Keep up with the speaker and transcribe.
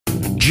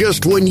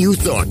just when you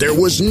thought there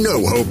was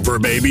no hope for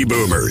baby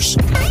boomers.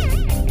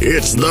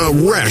 It's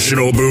the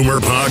Rational Boomer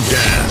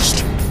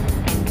Podcast.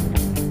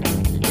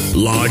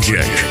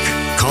 Logic,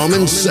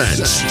 common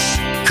sense,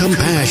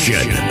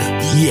 compassion.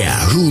 Yeah,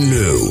 who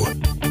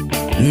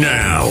knew?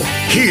 Now,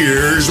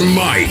 here's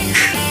Mike.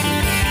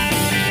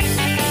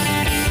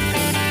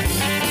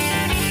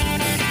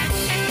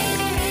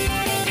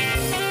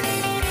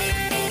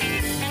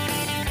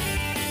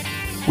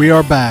 We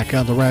are back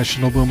on the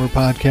Rational Boomer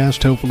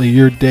Podcast. Hopefully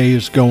your day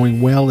is going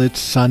well. It's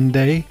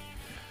Sunday.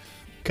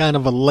 Kind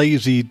of a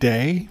lazy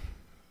day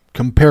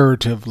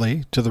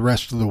comparatively to the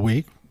rest of the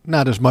week.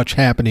 Not as much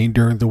happening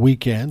during the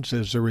weekends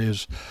as there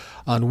is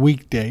on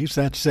weekdays.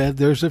 That said,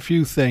 there's a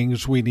few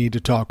things we need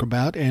to talk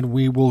about, and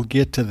we will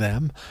get to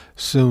them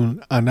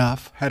soon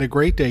enough. Had a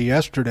great day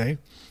yesterday.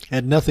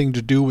 Had nothing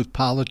to do with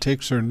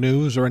politics or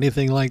news or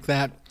anything like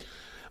that.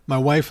 My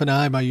wife and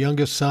I, my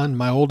youngest son,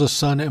 my oldest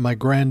son, and my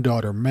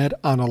granddaughter met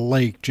on a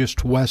lake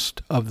just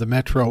west of the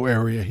metro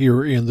area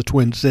here in the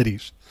Twin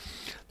Cities.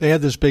 They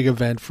had this big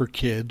event for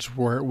kids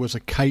where it was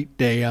a kite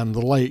day on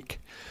the lake.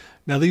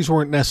 Now, these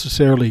weren't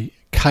necessarily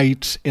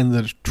kites in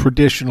the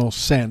traditional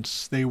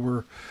sense. It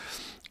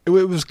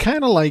was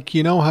kind of like,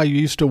 you know how you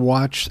used to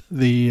watch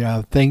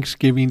the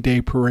Thanksgiving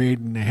Day parade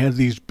and they had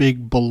these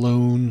big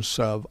balloons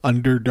of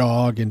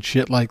Underdog and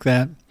shit like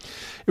that?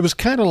 It was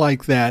kind of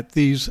like that.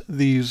 These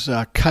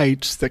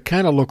kites that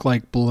kind of look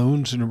like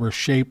balloons and were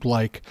shaped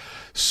like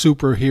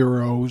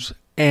superheroes,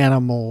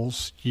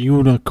 animals,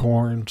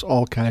 unicorns,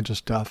 all kinds of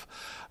stuff.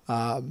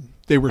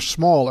 They were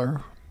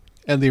smaller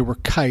and they were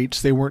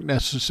kites. They weren't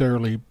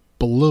necessarily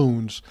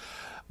balloons,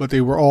 but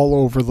they were all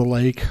over the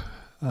lake.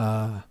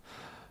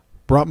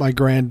 Brought my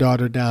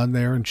granddaughter down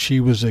there and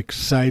she was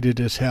excited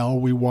as hell.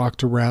 We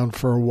walked around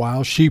for a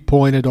while. She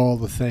pointed all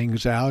the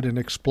things out and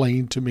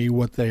explained to me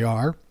what they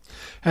are.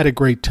 Had a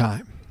great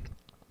time.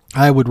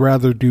 I would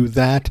rather do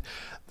that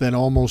than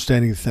almost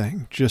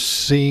anything. Just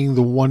seeing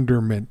the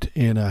wonderment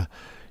in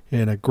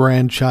a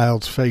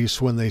grandchild's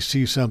face when they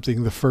see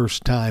something the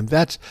first time.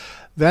 That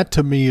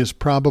to me is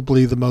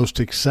probably the most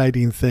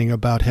exciting thing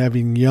about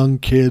having young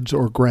kids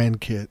or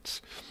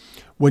grandkids.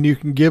 When you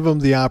can give them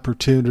the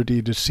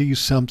opportunity to see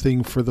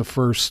something for the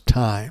first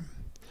time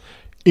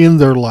in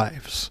their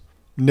lives,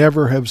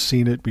 never have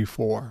seen it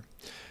before.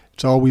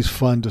 It's always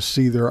fun to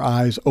see their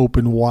eyes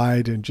open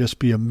wide and just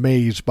be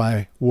amazed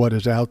by what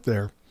is out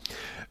there.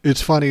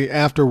 It's funny,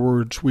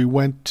 afterwards we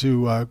went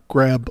to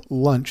grab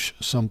lunch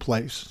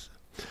someplace.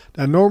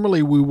 Now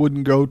normally we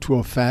wouldn't go to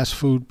a fast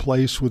food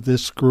place with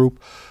this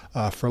group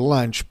for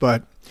lunch,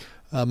 but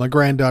my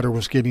granddaughter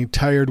was getting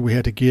tired. We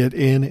had to get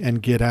in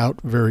and get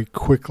out very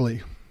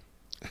quickly.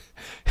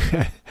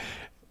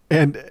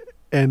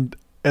 and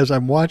as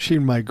I'm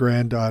watching my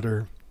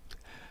granddaughter,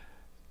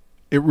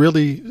 it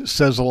really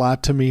says a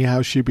lot to me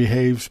how she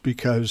behaves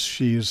because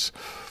she's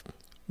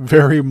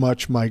very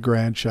much my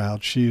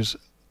grandchild. She's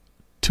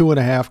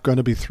 2.5, going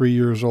to be 3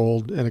 years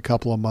old in a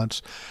couple of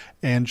months,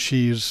 and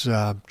she's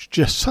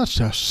just such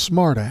a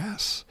smart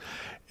ass.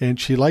 And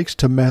she likes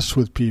to mess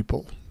with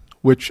people,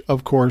 which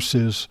of course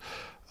is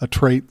a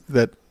trait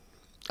that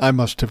I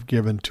must have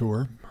given to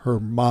her. Her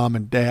mom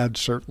and dad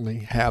certainly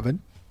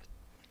haven't.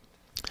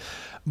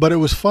 But it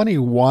was funny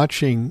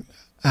watching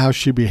how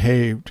she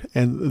behaved.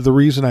 And the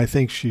reason I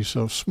think she's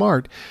so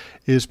smart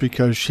is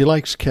because she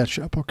likes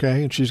ketchup,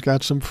 okay? And she's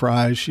got some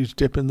fries. She's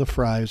dipping the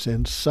fries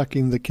in,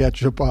 sucking the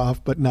ketchup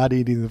off, but not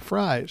eating the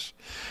fries.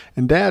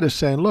 And Dad is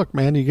saying, look,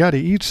 man, you got to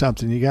eat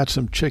something. You got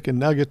some chicken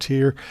nuggets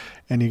here,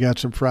 and you got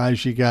some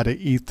fries. You got to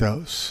eat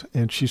those.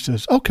 And she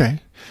says, okay.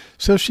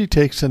 So she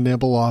takes a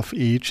nibble off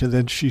each, and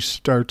then she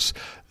starts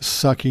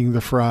sucking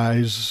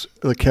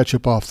the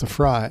ketchup off the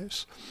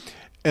fries.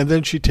 And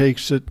then she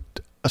takes it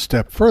a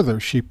step further.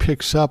 She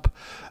picks up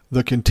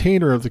the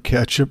container of the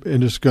ketchup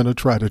and is going to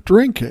try to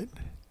drink it.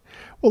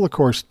 Well, of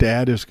course,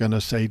 Dad is going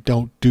to say,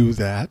 don't do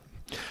that.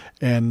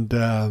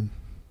 And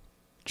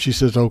she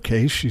says,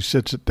 okay. She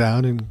sits it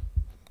down and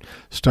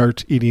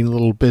starts eating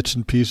little bits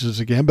and pieces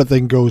again, but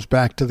then goes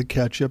back to the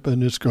ketchup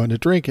and is going to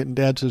drink it. And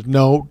Dad says,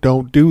 no,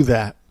 don't do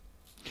that.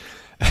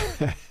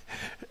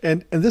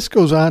 and this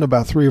goes on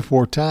about 3 or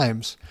 4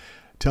 times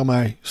till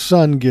my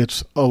son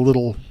gets a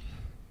little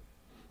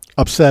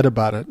upset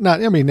about it.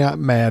 Not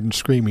mad and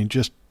screaming,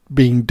 just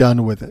being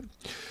done with it.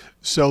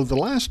 So the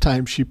last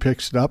time she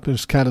picks it up and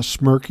is kind of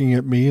smirking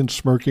at me and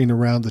smirking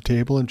around the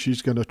table, and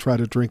she's going to try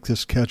to drink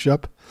this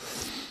ketchup.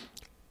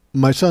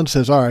 My son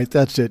says, all right,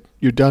 that's it.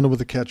 You're done with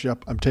the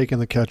ketchup. I'm taking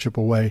the ketchup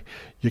away.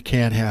 You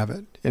can't have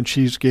it. And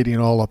she's getting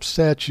all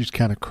upset. She's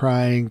kind of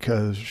crying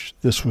because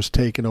this was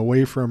taken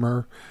away from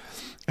her.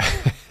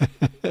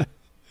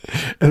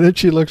 And then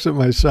she looks at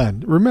my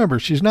son. Remember,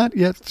 she's not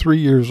yet 3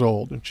 years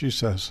old. And she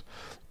says,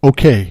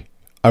 okay,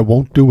 I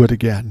won't do it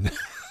again.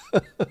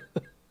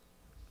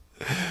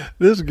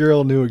 This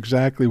girl knew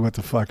exactly what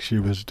the fuck she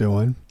was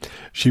doing.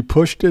 She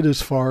pushed it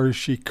as far as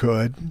she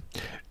could.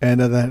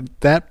 And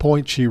at that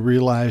point, she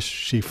realized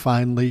she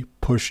finally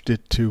pushed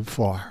it too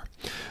far.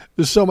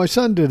 So my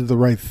son did the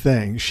right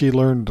thing. She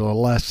learned a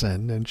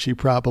lesson, and she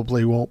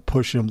probably won't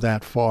push him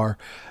that far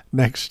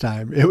next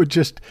time. It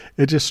just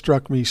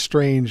struck me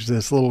strange,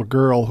 this little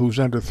girl who's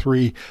under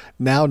 3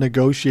 now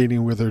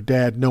negotiating with her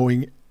dad,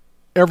 knowing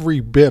every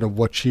bit of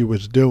what she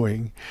was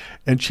doing,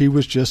 and she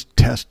was just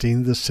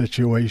testing the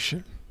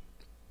situation.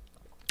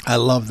 I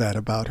love that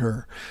about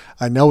her.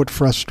 I know it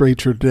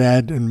frustrates her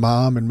dad and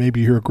mom and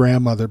maybe her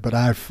grandmother, but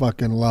I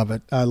fucking love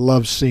it. I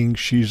love seeing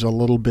she's a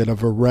little bit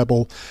of a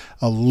rebel,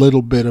 a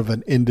little bit of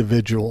an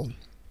individual.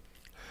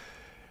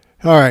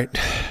 All right.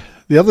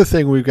 The other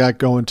thing we've got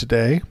going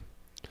today,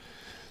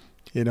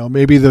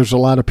 maybe there's a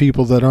lot of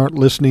people that aren't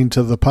listening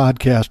to the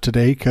podcast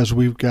today because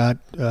we've got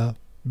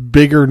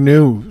bigger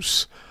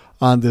news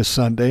on this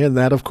Sunday, and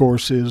that, of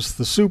course, is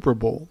the Super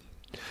Bowl.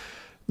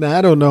 Now,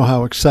 I don't know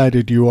how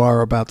excited you are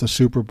about the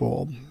Super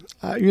Bowl.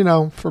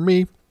 For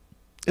me,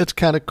 it's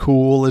kind of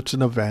cool. It's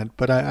an event,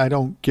 but I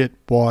don't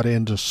get bought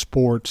into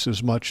sports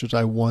as much as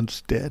I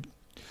once did.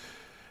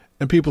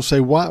 And people say,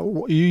 "Why?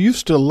 You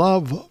used to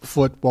love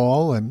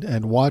football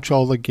and watch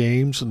all the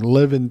games and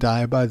live and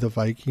die by the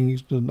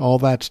Vikings and all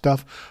that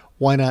stuff.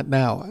 Why not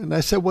now?" And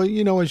I said,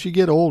 well, as you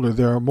get older,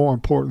 there are more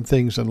important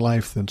things in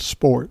life than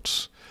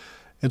sports.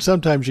 And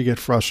sometimes you get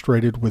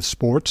frustrated with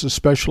sports,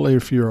 especially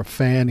if you're a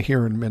fan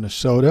here in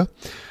Minnesota,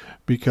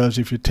 because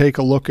if you take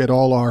a look at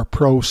all our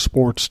pro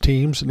sports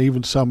teams and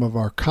even some of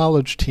our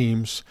college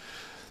teams,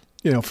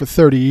 for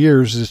 30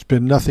 years it's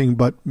been nothing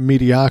but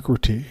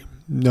mediocrity.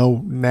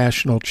 No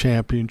national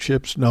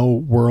championships, no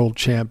world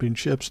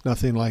championships,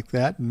 nothing like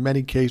that. In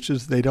many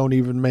cases, they don't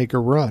even make a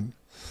run.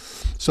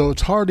 So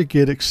it's hard to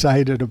get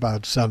excited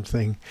about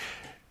something,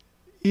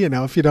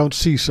 if you don't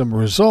see some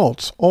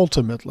results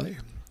ultimately.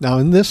 Now,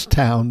 in this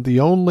town, the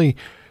only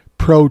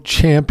pro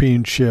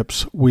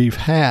championships we've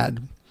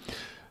had,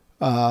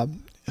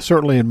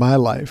 certainly in my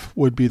life,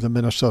 would be the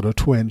Minnesota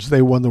Twins.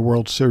 They won the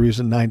World Series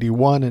in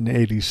 91 and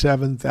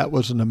 87. That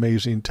was an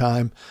amazing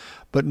time,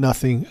 but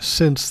nothing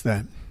since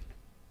then.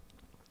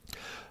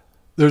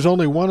 There's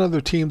only one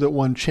other team that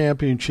won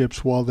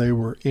championships while they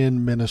were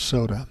in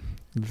Minnesota.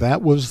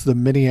 That was the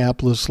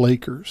Minneapolis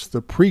Lakers,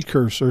 the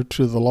precursor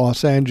to the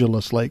Los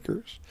Angeles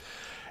Lakers.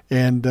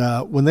 And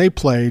when they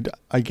played,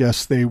 I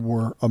guess they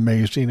were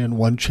amazing and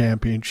won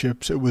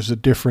championships. It was a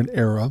different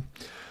era.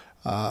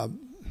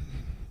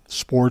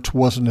 Sports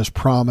wasn't as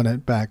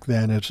prominent back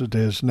then as it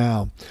is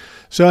now.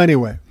 So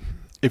anyway,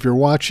 if you're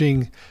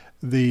watching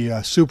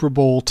the Super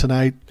Bowl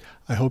tonight,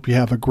 I hope you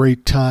have a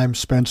great time.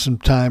 Spend some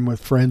time with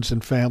friends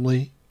and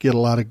family. Get a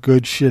lot of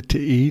good shit to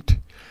eat.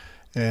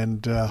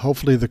 And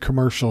hopefully the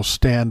commercials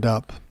stand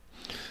up.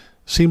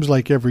 Seems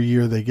like every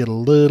year they get a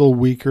little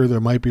weaker. There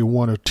might be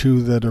one or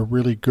two that are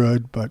really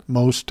good, but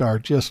most are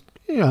just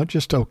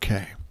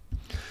okay.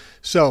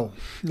 So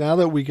now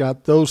that we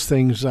got those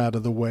things out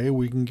of the way,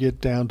 we can get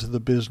down to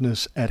the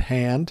business at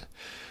hand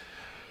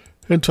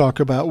and talk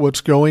about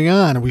what's going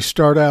on. We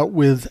start out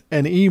with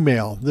an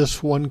email.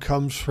 This one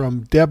comes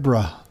from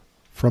Deborah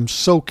from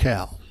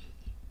SoCal.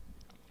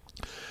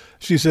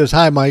 She says,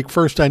 "Hi, Mike.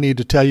 First, I need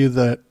to tell you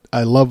that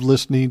I love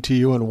listening to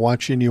you and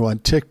watching you on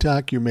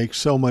TikTok. You make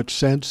so much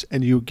sense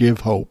and you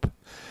give hope."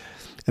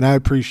 And I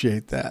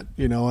appreciate that.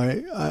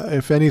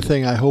 If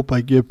anything, I hope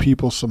I give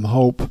people some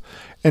hope.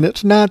 And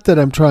it's not that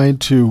I'm trying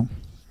to,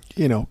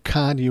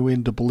 con you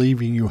into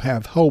believing you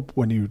have hope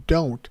when you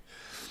don't.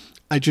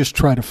 I just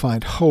try to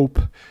find hope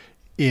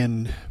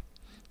in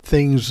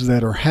things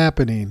that are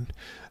happening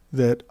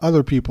that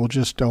other people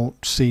just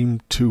don't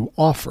seem to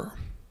offer.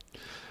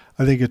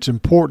 I think it's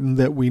important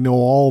that we know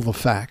all the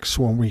facts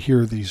when we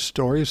hear these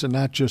stories and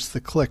not just the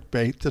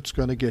clickbait that's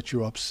going to get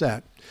you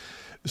upset.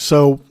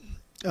 So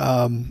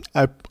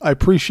I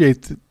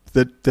appreciate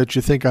that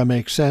you think I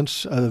make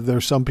sense.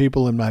 There's some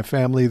people in my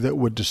family that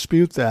would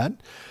dispute that.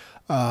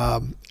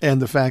 And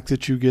the fact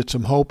that you get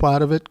some hope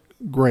out of it,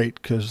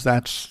 great, because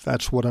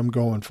that's what I'm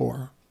going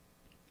for.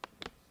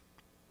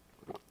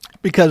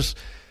 Because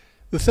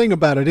the thing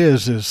about it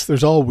is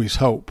there's always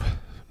hope.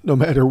 No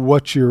matter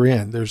what you're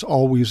in, there's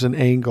always an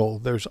angle.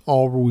 There's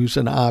always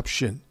an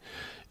option.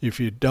 If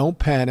you don't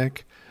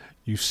panic,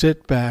 you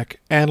sit back,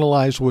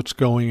 analyze what's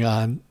going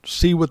on,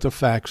 see what the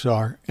facts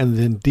are, and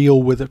then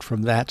deal with it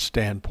from that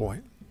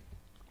standpoint.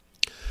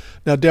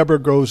 Now, Deborah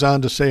goes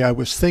on to say, "I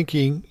was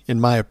thinking,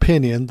 in my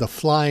opinion, the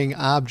flying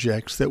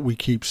objects that we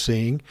keep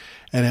seeing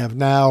and have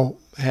now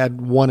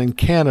had one in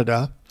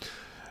Canada."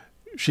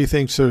 She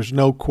thinks there's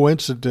no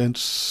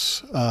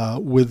coincidence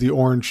with the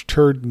orange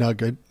turd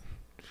nugget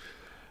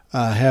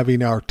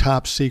having our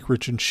top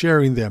secrets and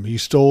sharing them. He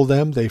stole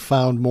them, they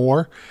found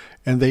more,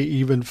 and they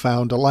even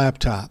found a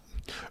laptop.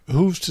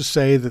 Who's to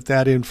say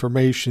that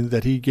information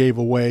that he gave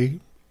away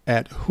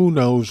at who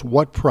knows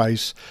what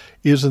price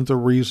isn't the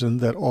reason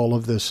that all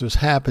of this is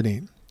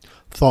happening?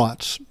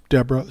 Thoughts,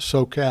 Deborah,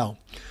 SoCal.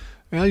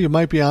 Well, you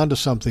might be onto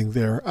something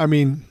there. I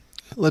mean,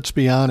 let's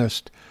be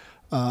honest.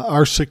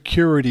 Our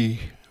security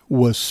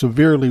was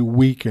severely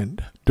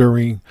weakened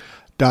during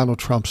Donald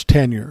Trump's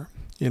tenure.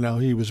 You know,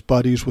 he was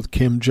buddies with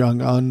Kim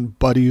Jong-un,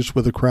 buddies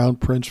with the Crown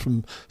Prince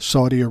from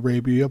Saudi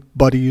Arabia,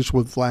 buddies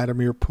with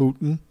Vladimir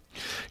Putin.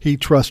 He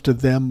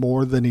trusted them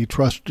more than he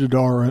trusted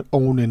our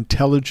own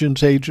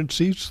intelligence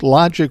agencies.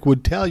 Logic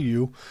would tell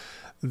you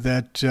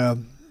that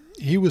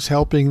he was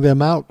helping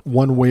them out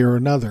one way or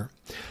another.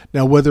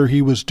 Now, whether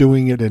he was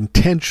doing it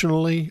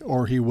intentionally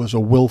or he was a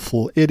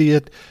willful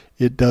idiot,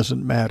 it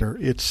doesn't matter.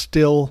 It's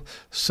still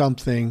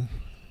something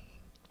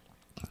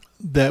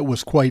that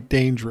was quite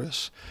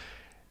dangerous.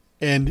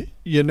 And,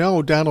 you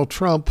know, Donald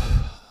Trump,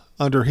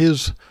 under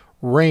his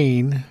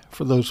reign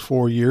for those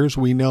 4 years,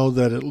 we know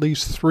that at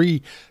least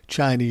 3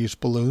 Chinese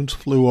balloons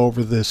flew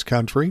over this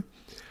country.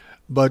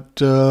 But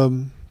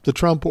the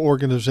Trump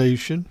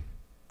organization,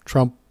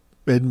 Trump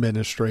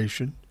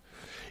administration,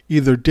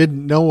 either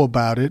didn't know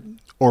about it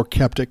or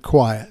kept it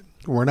quiet.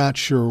 We're not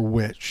sure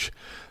which,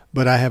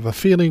 but I have a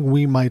feeling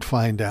we might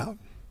find out.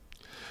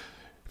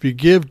 If you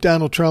give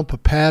Donald Trump a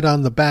pat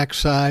on the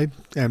backside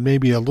and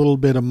maybe a little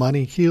bit of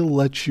money, he'll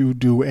let you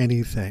do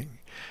anything.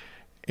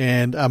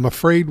 And I'm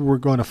afraid we're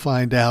going to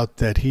find out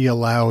that he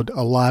allowed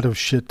a lot of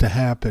shit to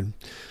happen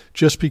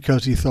just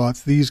because he thought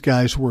these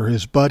guys were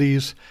his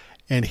buddies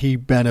and he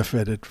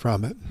benefited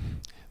from it.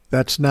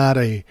 That's not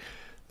a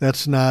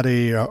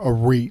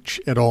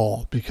reach at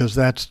all, because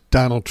that's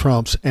Donald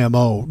Trump's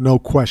MO, no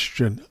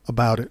question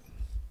about it.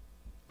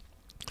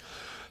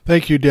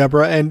 Thank you,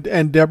 Deborah.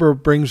 And Deborah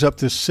brings up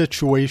this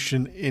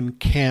situation in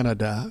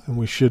Canada, and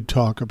we should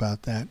talk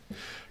about that.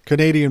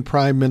 Canadian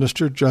Prime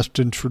Minister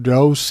Justin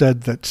Trudeau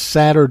said that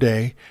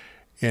Saturday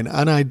an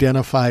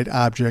unidentified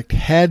object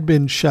had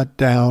been shot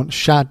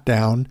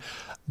down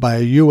by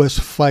a U.S.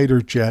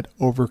 fighter jet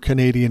over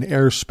Canadian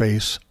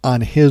airspace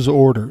on his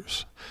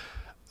orders.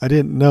 I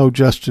didn't know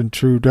Justin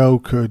Trudeau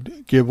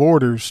could give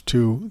orders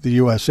to the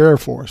U.S. Air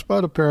Force,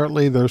 but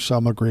apparently there's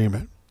some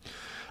agreement.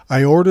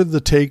 I ordered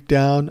the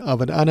takedown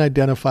of an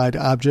unidentified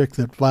object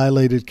that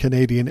violated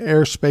Canadian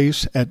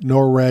airspace at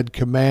NORAD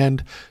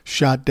Command,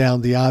 shot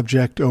down the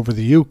object over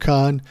the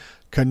Yukon.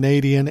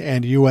 Canadian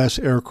and U.S.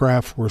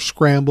 aircraft were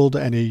scrambled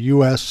and a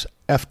U.S.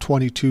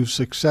 F-22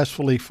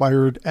 successfully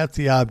fired at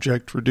the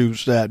object, Trudeau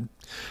said.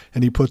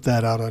 And he put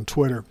that out on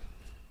Twitter.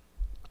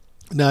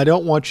 Now, I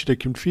don't want you to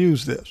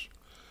confuse this.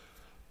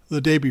 The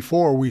day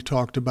before, we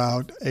talked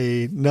about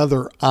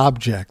another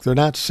object. They're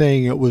not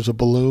saying it was a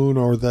balloon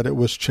or that it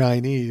was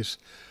Chinese,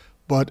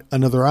 but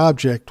another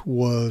object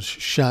was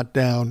shot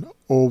down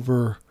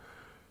over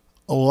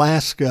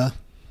Alaska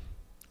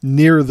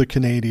near the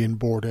Canadian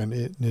border, and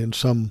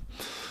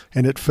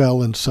it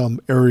fell in some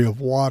area of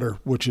water,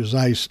 which is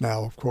ice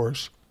now, of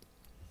course.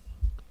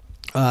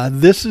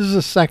 This is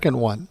the second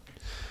one,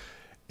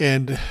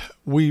 and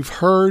we've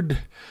heard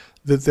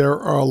that there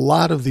are a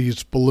lot of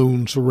these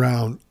balloons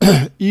around,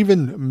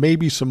 even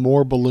maybe some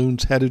more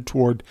balloons headed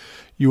toward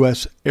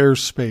U.S.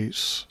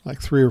 airspace,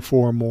 like 3 or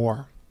 4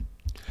 more.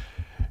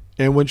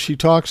 And when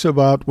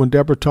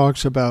Deborah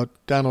talks about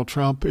Donald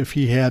Trump, if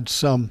he had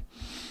some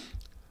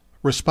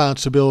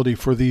responsibility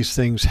for these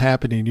things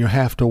happening, you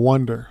have to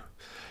wonder.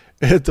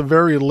 At the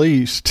very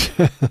least,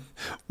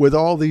 with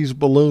all these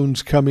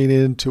balloons coming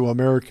into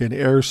American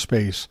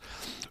airspace,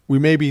 we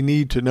maybe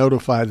need to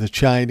notify the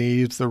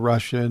Chinese, the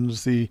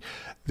Russians, the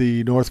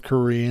North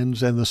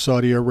Koreans, and the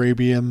Saudi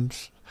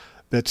Arabians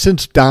that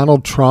since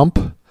Donald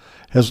Trump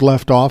has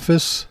left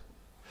office,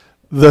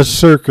 the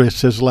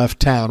circus has left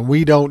town.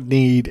 We don't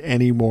need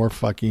any more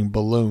fucking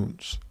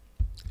balloons.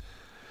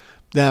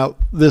 Now,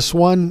 this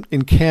one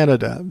in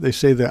Canada, they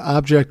say the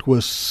object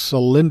was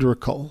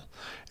cylindrical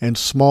and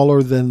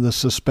smaller than the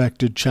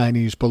suspected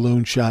Chinese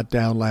balloon shot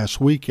down last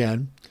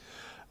weekend.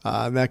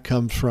 That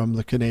comes from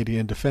the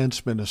Canadian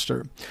Defense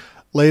Minister.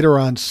 Later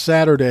on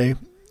Saturday,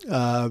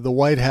 the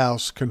White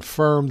House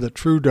confirmed that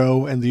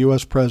Trudeau and the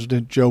U.S.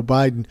 President Joe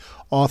Biden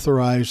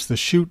authorized the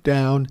shoot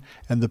down,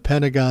 and the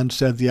Pentagon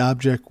said the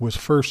object was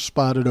first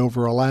spotted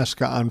over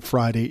Alaska on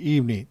Friday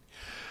evening.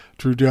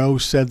 Trudeau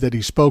said that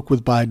he spoke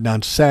with Biden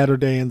on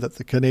Saturday and that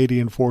the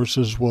Canadian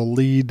forces will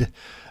lead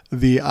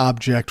the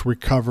object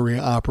recovery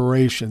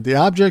operation. The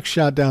object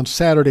shot down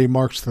Saturday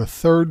marks the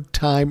 3rd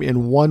time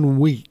in 1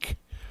 week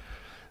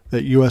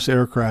that U.S.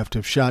 aircraft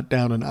have shot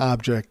down an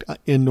object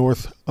in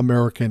North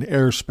American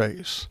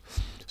airspace.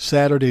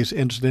 Saturday's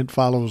incident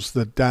follows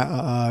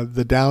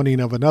the downing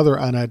of another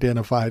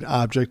unidentified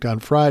object on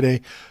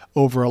Friday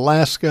over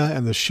Alaska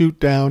and the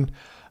shoot-down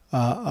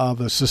of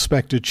a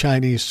suspected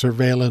Chinese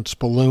surveillance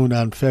balloon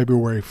on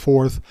February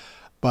 4th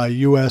by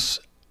U.S.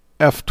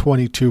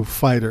 F-22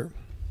 fighter.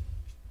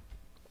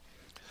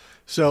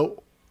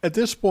 So at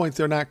this point,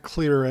 they're not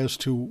clear as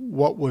to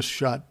what was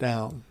shot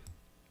down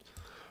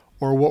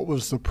or what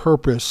was the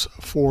purpose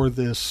for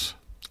this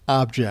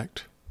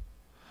object.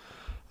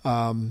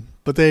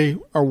 But they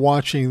are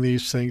watching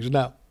these things.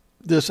 Now,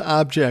 this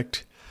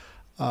object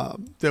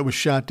that was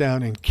shot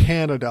down in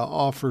Canada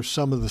offers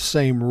some of the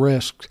same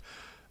risks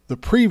the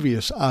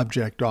previous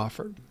object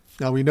offered.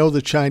 Now, we know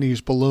the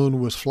Chinese balloon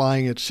was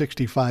flying at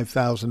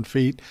 65,000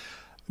 feet,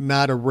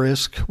 not a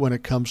risk when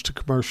it comes to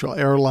commercial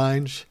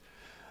airlines.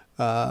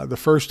 The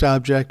first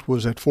object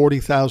was at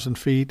 40,000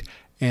 feet,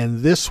 and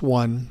this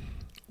one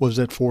was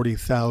at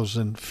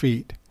 40,000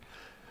 feet.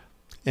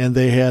 And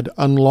they had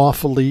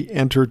unlawfully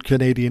entered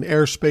Canadian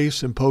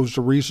airspace, imposed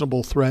a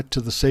reasonable threat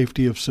to the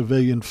safety of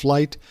civilian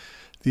flight.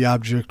 The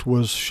object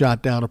was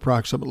shot down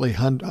approximately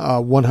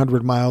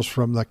 100 miles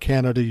from the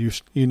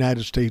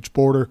Canada-United States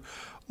border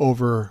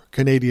over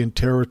Canadian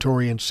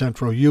territory in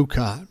central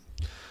Yukon.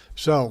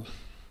 So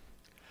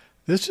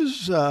this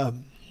is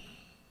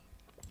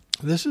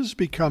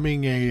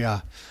becoming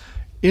a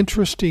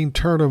interesting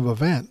turn of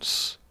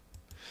events.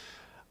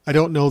 I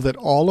don't know that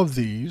all of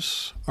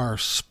these are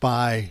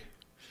spy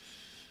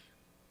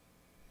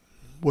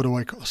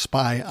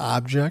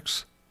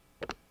objects?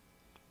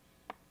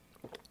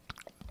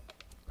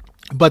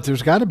 But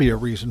there's got to be a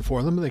reason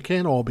for them. They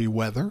can't all be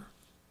weather.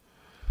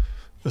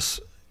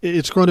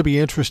 It's going to be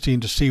interesting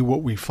to see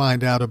what we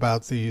find out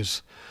about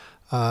these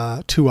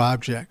two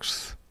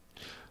objects,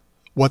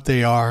 what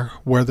they are,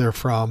 where they're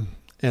from,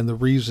 and the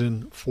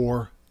reason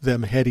for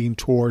them heading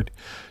toward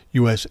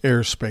U.S.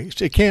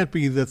 airspace. It can't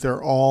be that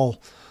they're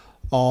all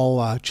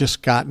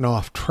just gotten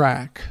off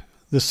track.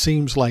 This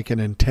seems like an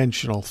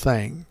intentional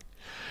thing.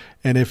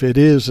 And if it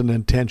is an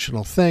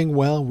intentional thing,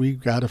 well, we've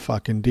got to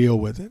fucking deal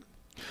with it.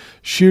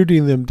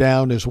 Shooting them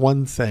down is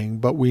one thing,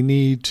 but we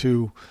need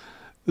to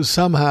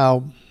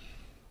somehow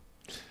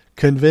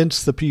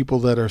convince the people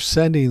that are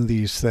sending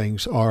these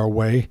things our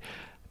way,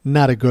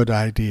 not a good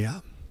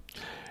idea.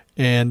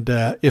 And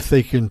if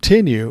they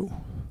continue,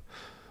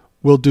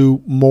 we'll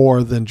do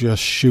more than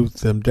just shoot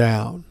them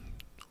down.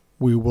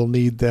 We will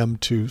need them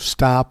to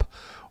stop,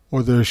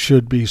 or there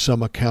should be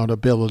some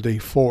accountability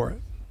for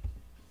it.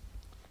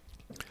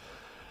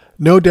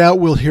 No doubt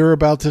we'll hear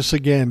about this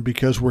again,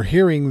 because we're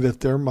hearing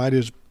that there might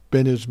have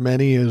been as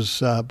many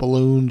as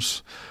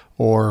balloons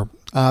or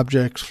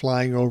objects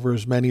flying over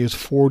as many as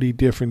 40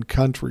 different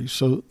countries.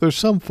 So there's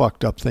some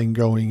fucked up thing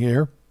going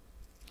here.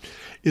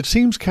 It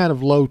seems kind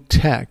of low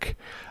tech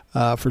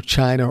for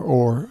China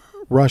or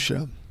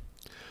Russia.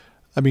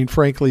 I mean,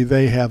 frankly,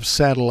 they have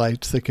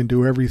satellites that can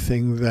do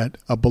everything that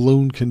a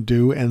balloon can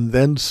do and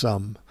then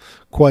some,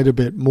 quite a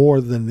bit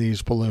more than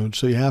these balloons.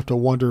 So you have to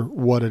wonder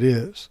what it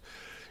is.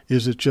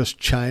 Is it just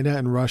China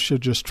and Russia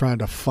just trying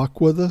to fuck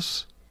with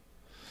us?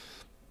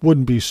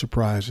 Wouldn't be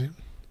surprising.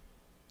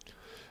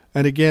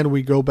 And again,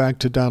 we go back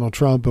to Donald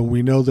Trump, and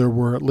we know there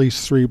were at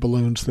least 3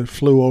 balloons that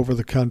flew over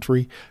the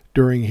country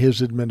during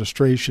his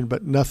administration,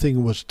 but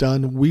nothing was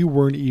done. We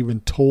weren't even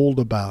told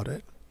about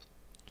it.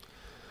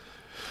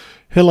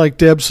 And like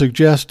Deb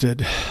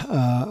suggested,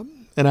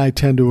 and I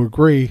tend to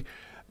agree,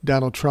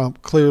 Donald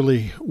Trump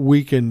clearly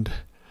weakened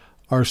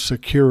our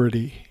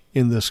security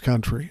in this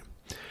country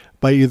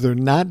by either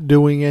not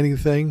doing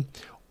anything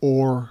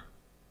or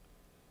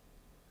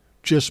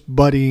just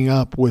buddying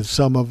up with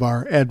some of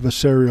our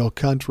adversarial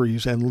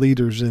countries and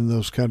leaders in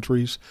those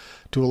countries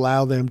to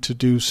allow them to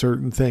do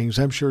certain things.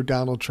 I'm sure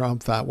Donald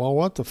Trump thought, well,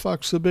 what the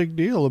fuck's the big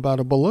deal about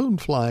a balloon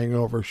flying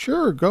over?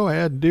 Sure, go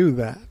ahead and do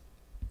that.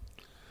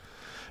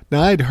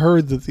 Now, I'd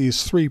heard that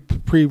these 3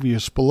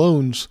 previous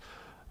balloons,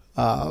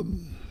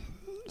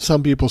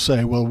 some people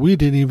say, well, we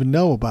didn't even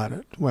know about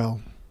it.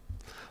 Well,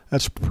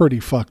 that's pretty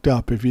fucked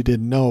up if you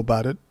didn't know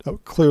about it.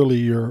 Clearly,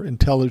 your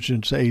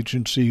intelligence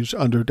agencies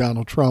under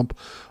Donald Trump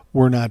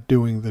were not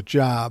doing the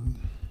job.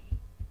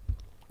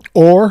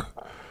 Or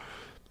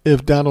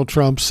if Donald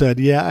Trump said,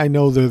 yeah, I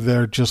know they're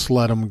there, just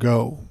let them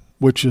go,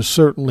 which is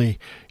certainly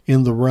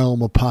in the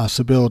realm of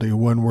possibility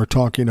when we're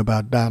talking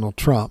about Donald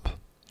Trump.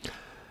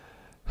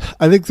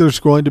 I think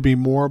there's going to be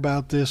more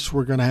about this.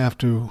 We're going to have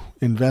to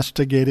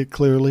investigate it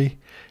clearly,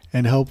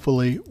 and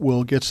hopefully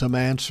we'll get some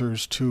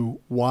answers to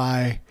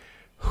why,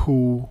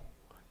 who,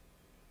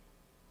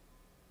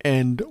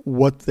 and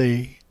what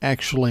they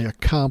actually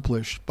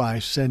accomplished by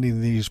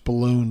sending these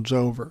balloons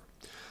over.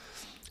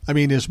 I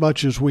mean, as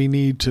much as we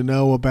need to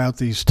know about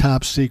these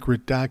top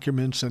secret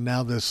documents and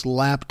now this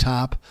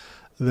laptop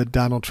that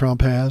Donald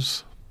Trump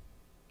has,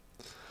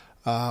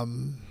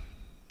 and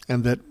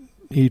that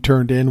he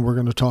turned in, we're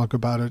going to talk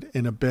about it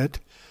in a bit.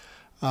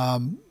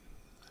 That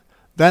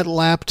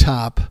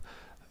laptop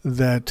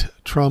that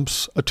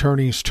Trump's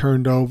attorneys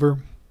turned over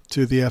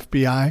to the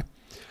FBI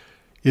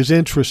is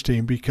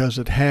interesting because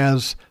it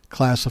has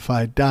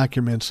classified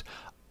documents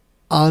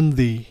on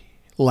the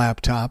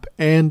laptop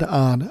and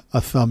on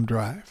a thumb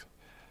drive.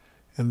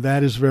 And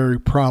that is very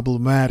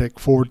problematic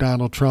for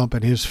Donald Trump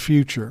and his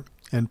future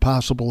and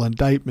possible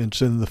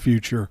indictments in the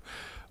future.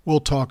 We'll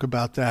talk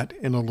about that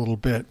in a little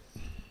bit.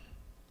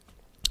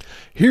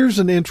 Here's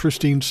an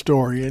interesting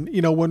story. And,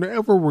 you know,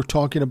 whenever we're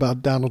talking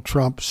about Donald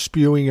Trump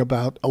spewing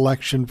about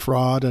election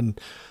fraud and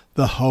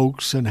the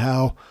hoax and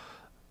how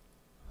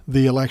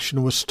the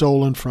election was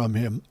stolen from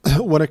him,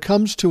 when it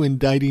comes to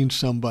indicting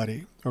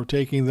somebody or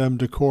taking them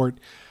to court,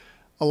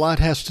 a lot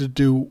has to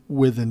do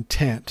with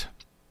intent.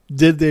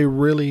 Did they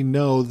really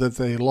know that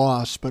they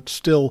lost, but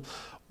still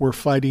were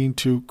fighting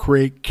to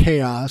create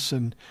chaos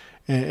and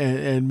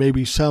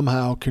maybe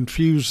somehow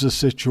confuse the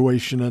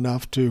situation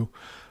enough to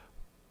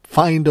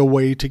find a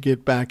way to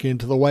get back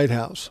into the White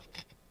House?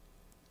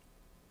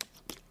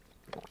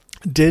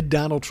 Did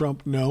Donald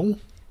Trump know?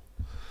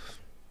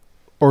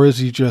 Or is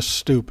he just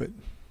stupid?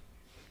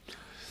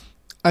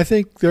 I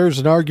think there's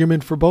an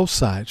argument for both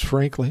sides,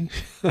 frankly.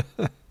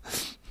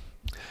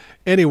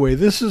 Anyway,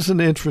 this is an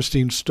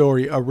interesting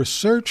story. A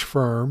research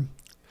firm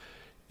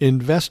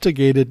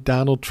investigated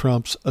Donald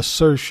Trump's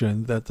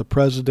assertion that the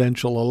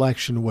presidential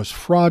election was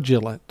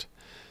fraudulent.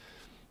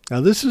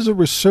 Now, this is a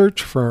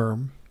research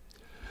firm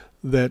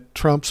that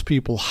Trump's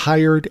people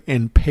hired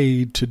and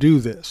paid to do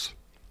this.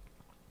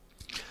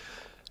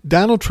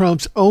 Donald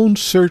Trump's own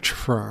search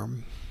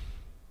firm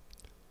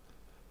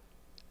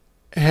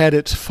had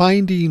its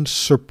findings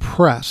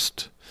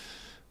suppressed.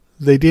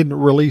 They didn't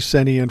release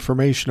any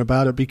information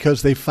about it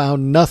because they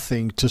found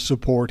nothing to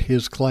support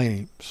his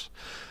claims.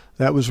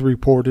 That was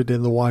reported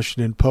in the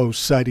Washington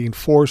Post, citing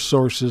 4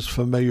 sources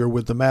familiar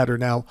with the matter.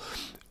 Now,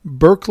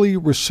 Berkeley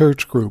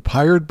Research Group,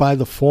 hired by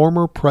the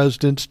former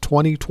president's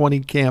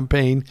 2020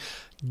 campaign,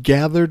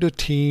 gathered a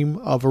team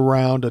of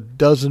around a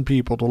dozen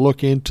people to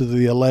look into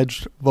the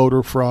alleged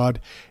voter fraud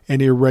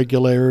and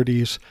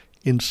irregularities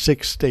in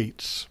 6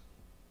 states.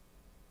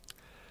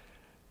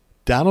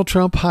 Donald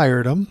Trump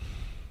hired them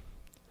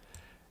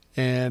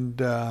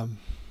and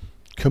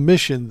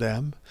commissioned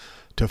them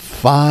to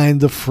find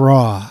the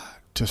fraud,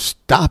 to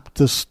stop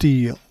the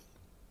steal.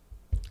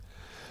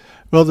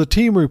 Well, the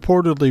team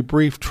reportedly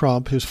briefed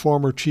Trump, his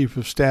former chief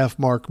of staff,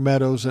 Mark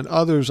Meadows, and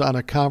others on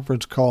a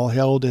conference call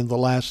held in the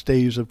last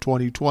days of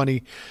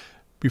 2020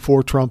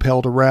 before Trump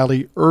held a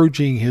rally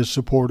urging his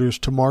supporters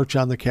to march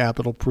on the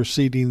Capitol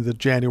preceding the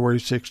January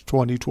 6,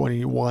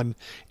 2021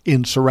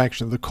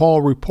 insurrection. The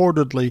call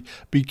reportedly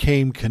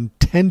became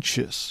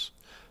contentious.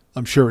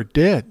 I'm sure it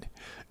did.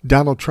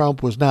 Donald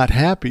Trump was not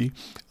happy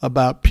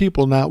about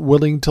people not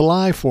willing to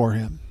lie for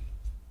him.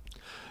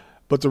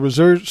 But the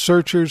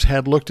researchers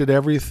had looked at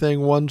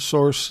everything, one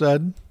source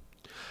said.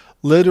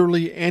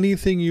 Literally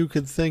anything you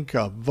could think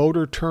of.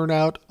 Voter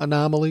turnout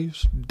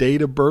anomalies,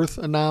 date of birth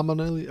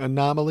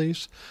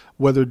anomalies,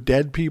 whether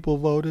dead people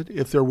voted.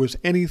 If there was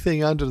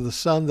anything under the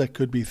sun that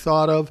could be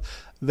thought of,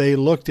 they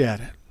looked at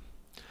it.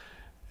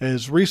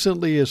 As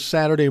recently as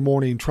Saturday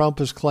morning, Trump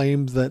has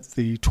claimed that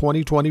the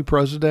 2020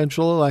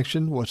 presidential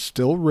election was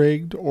still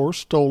rigged or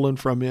stolen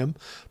from him,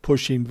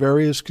 pushing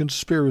various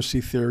conspiracy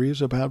theories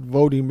about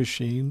voting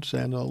machines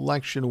and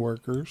election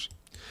workers.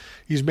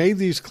 He's made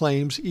these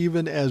claims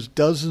even as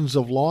dozens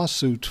of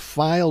lawsuits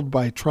filed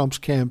by Trump's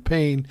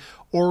campaign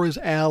or his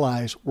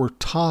allies were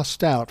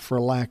tossed out for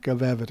lack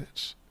of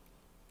evidence.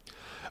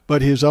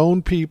 But his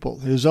own people,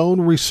 his own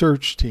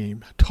research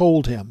team,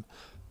 told him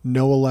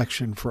no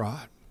election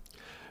fraud.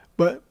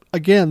 But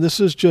again, this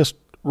is just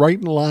right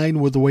in line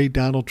with the way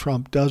Donald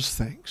Trump does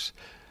things.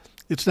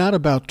 It's not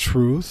about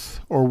truth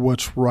or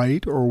what's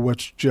right or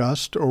what's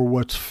just or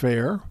what's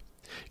fair.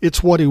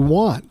 It's what he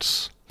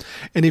wants.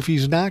 And if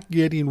he's not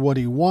getting what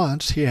he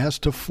wants, he has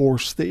to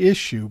force the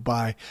issue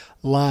by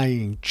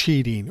lying,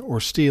 cheating, or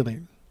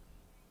stealing.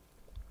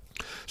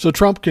 So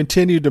Trump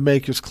continued to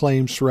make his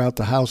claims throughout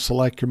the House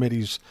Select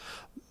Committee's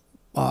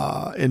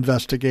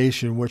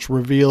investigation, which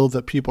revealed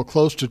that people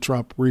close to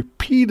Trump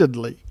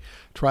repeatedly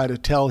tried to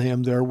tell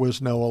him there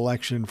was no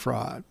election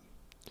fraud.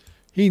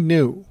 He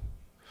knew.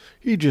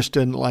 He just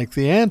didn't like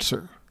the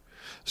answer.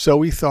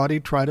 So he thought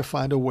he'd try to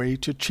find a way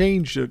to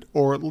change it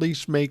or at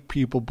least make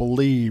people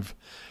believe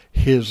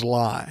his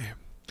lie.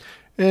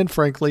 And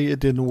frankly, it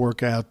didn't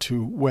work out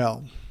too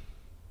well.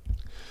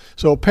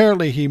 So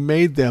apparently he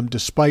made them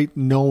despite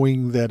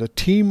knowing that a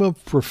team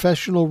of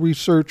professional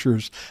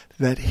researchers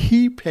that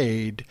he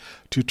paid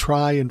to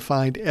try and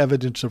find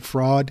evidence of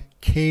fraud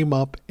came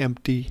up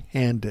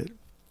empty-handed.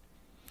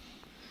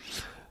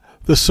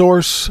 The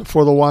source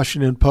for the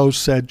Washington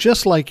Post said,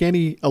 just like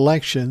any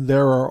election,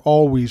 there are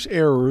always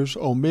errors,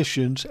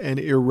 omissions, and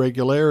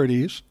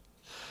irregularities.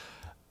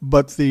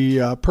 But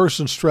the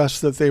person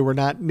stressed that they were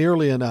not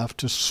nearly enough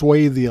to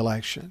sway the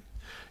election.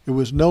 It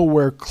was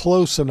nowhere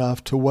close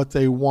enough to what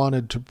they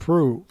wanted to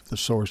prove, the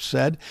source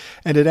said,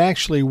 and it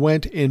actually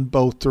went in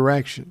both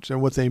directions. And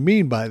what they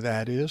mean by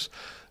that is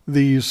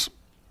these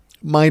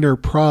minor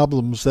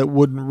problems that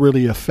wouldn't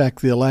really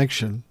affect the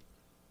election.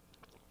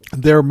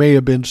 There may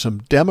have been some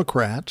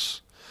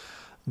Democrats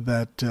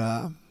that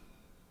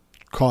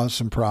caused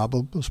some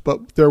problems,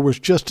 but there was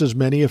just as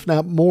many, if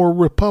not more,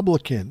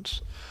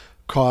 Republicans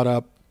caught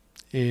up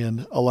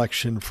in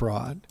election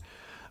fraud.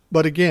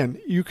 But again,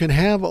 you can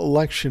have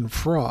election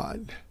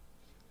fraud,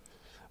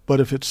 but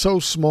if it's so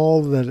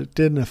small that it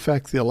didn't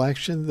affect the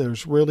election,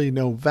 there's really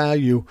no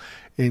value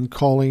in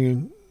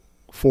calling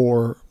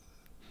for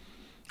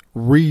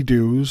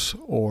redos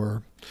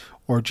or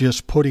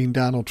just putting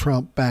Donald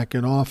Trump back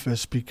in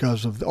office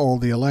because of all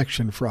the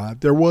election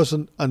fraud. There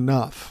wasn't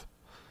enough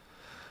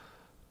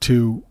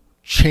to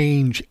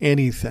change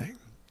anything.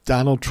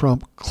 Donald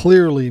Trump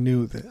clearly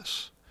knew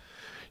this.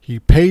 He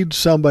paid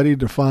somebody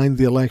to find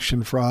the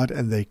election fraud,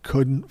 and they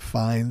couldn't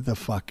find the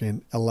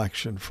fucking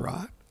election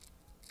fraud.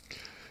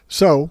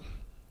 So,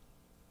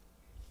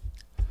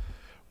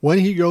 when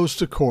he goes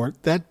to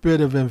court, that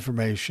bit of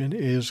information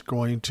is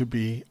going to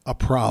be a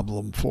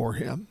problem for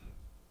him.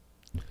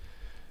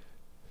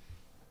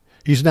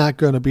 He's not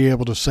going to be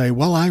able to say,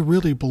 well, I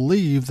really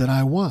believe that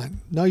I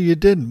won. No, you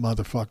didn't,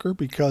 motherfucker,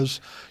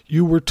 because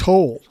you were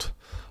told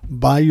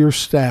by your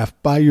staff,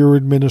 by your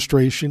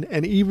administration,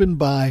 and even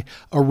by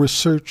a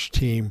research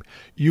team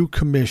you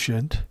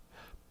commissioned,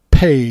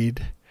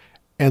 paid,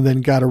 and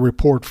then got a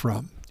report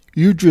from.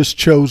 You just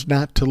chose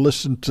not to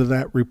listen to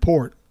that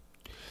report.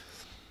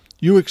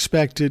 You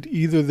expected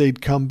either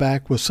they'd come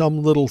back with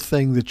some little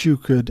thing that you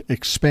could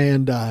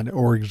expand on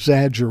or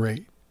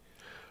exaggerate,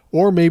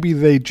 or maybe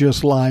they'd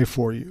just lie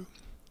for you.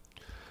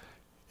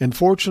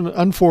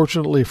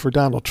 Unfortunately for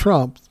Donald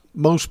Trump,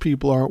 most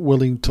people aren't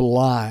willing to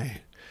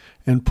lie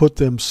and put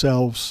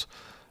themselves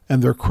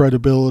and their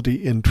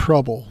credibility in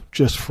trouble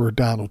just for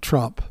Donald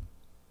Trump.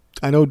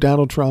 I know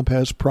Donald Trump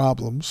has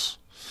problems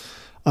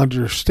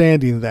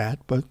understanding that,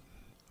 but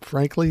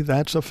frankly,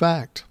 that's a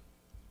fact.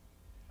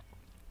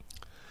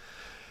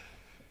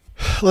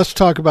 Let's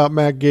talk about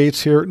Matt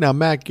Gaetz here. Now,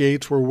 Matt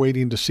Gaetz, we're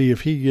waiting to see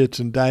if he gets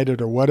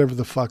indicted or whatever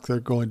the fuck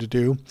they're going to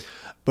do.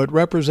 But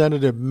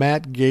Representative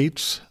Matt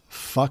Gaetz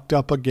fucked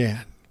up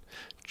again.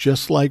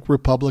 Just like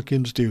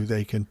Republicans do,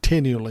 they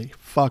continually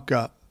fuck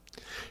up.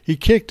 He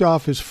kicked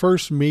off his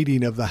first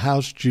meeting of the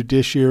House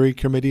Judiciary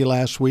Committee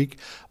last week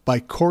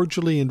by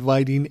cordially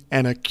inviting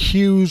an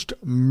accused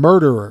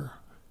murderer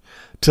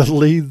to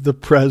lead the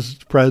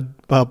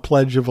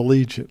Pledge of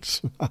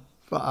Allegiance.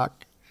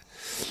 Fuck.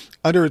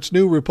 Under its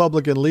new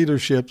Republican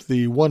leadership,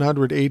 the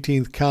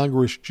 118th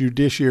Congress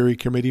Judiciary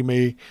Committee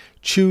may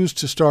choose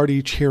to start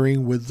each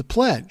hearing with the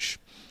pledge,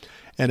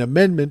 an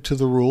amendment to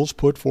the rules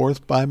put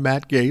forth by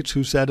Matt Gaetz,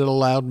 who said it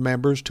allowed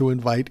members to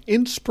invite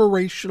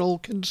inspirational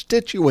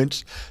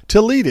constituents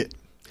to lead it.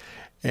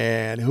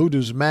 And who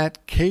does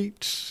Matt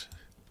Gaetz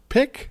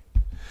pick?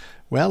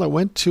 Well, it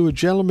went to a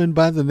gentleman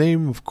by the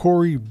name of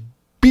Corey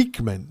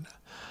Beekman,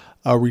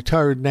 a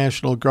retired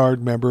National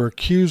Guard member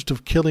accused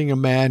of killing a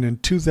man in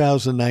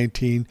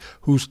 2019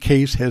 whose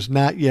case has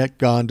not yet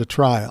gone to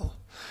trial.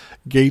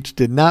 Gaetz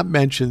did not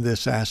mention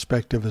this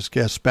aspect of his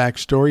guest's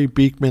backstory.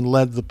 Beekman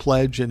led the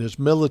pledge in his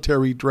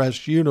military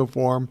dress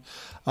uniform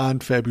on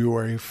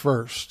February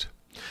 1st.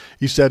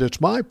 He said,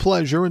 "It's my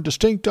pleasure and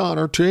distinct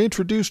honor to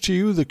introduce to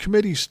you the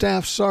committee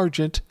staff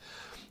sergeant,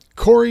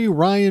 Corey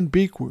Ryan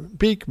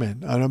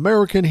Beekman, an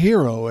American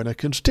hero and a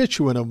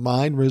constituent of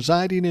mine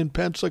residing in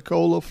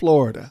Pensacola,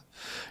 Florida."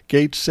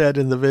 Gaetz said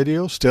in the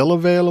video, still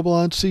available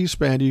on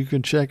C-SPAN, you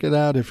can check it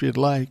out if you'd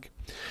like.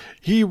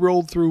 He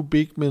rolled through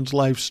Beekman's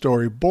life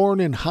story. Born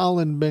in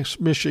Holland,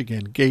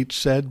 Michigan, Gaetz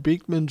said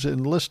Beekman's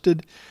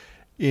enlisted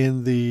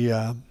in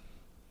the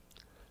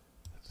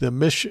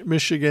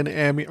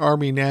Michigan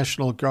Army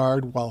National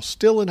Guard while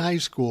still in high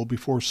school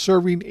before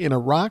serving in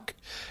Iraq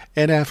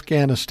and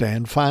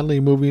Afghanistan, finally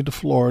moving to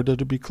Florida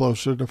to be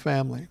closer to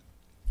family.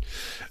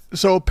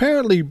 So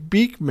apparently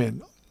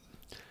Beekman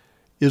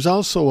is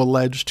also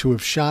alleged to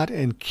have shot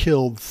and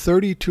killed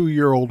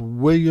 32-year-old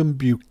William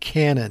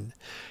Buchanan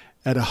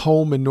at a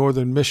home in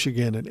northern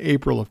Michigan in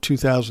April of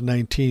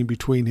 2019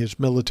 between his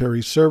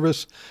military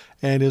service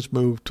and his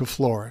move to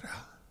Florida.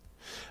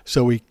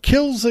 So he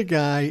kills a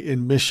guy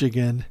in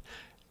Michigan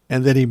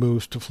and then he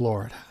moves to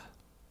Florida.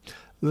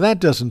 That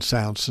doesn't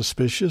sound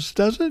suspicious,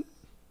 does it?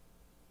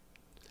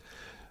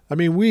 I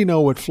mean, we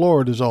know what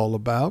Florida's all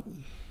about.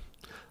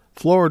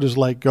 Florida's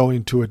like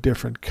going to a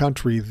different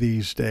country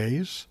these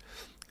days.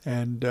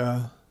 And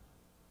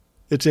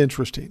it's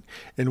interesting.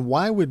 And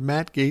why would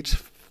Matt Gaetz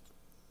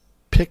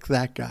pick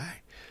that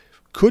guy?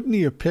 Couldn't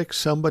he have picked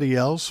somebody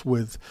else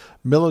with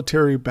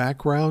military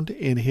background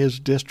in his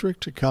district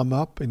to come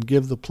up and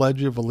give the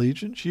Pledge of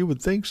Allegiance? You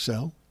would think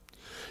so.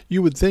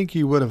 You would think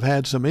he would have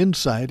had some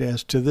insight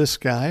as to this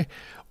guy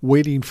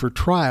waiting for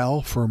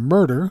trial for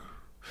murder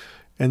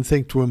and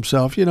think to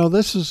himself, you know,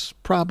 this is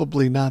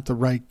probably not the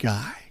right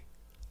guy.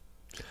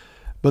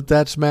 But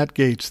that's Matt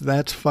Gaetz.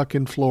 That's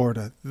fucking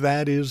Florida.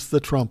 That is the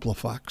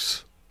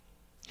Trumplafucks.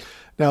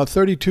 Now, a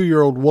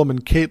 32-year-old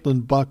woman,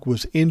 Caitlin Buck,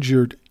 was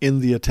injured in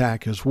the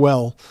attack as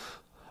well.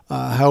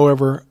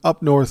 However,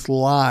 Up North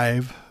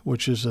Live,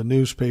 which is a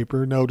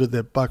newspaper, noted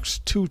that Buck's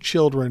 2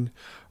 children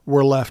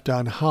were left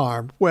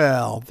unharmed.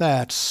 Well,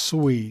 that's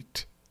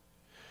sweet.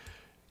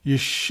 You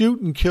shoot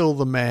and kill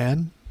the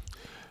man.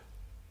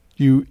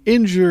 You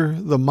injure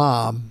the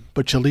mom,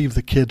 but you leave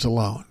the kids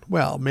alone.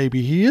 Well,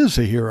 maybe he is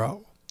a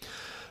hero.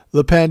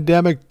 The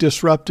pandemic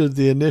disrupted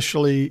the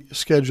initially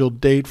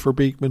scheduled date for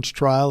Beekman's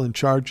trial, and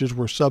charges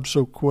were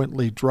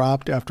subsequently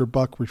dropped after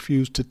Buck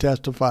refused to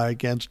testify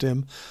against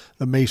him,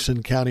 the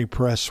Mason County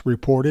Press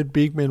reported.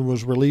 Beekman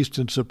was released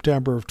in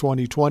September of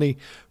 2020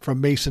 from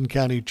Mason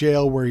County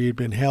Jail, where he had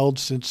been held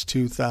since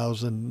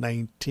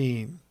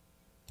 2019.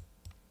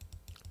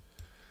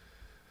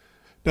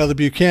 Now, the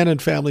Buchanan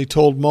family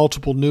told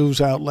multiple news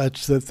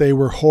outlets that they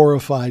were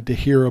horrified to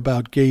hear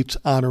about Gaetz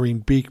honoring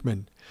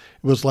Beekman.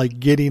 It was like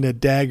getting a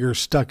dagger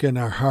stuck in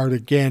our heart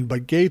again,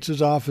 but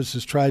Gaetz's office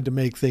has tried to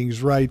make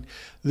things right.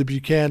 The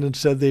Buchanan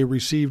said they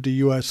received a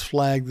U.S.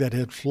 flag that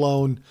had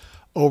flown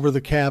over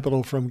the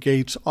Capitol from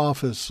Gaetz's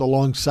office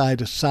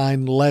alongside a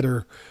signed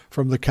letter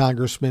from the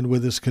congressman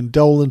with his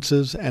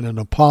condolences and an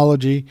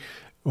apology.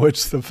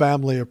 which the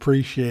family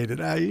appreciated.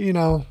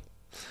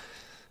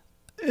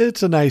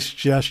 It's a nice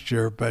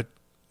gesture, but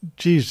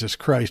Jesus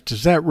Christ,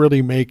 does that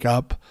really make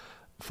up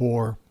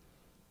for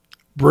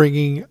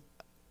bringing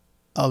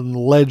an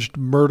alleged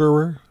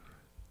murderer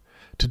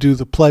to do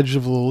the Pledge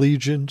of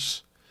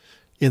Allegiance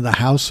in the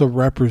House of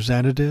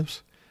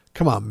Representatives?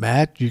 Come on,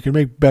 Matt, you can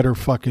make better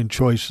fucking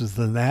choices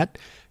than that.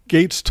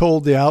 Gaetz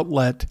told the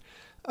outlet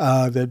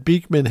that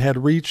Beekman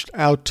had reached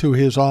out to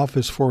his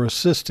office for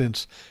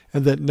assistance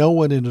and that no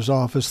one in his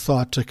office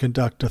thought to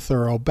conduct a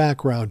thorough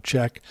background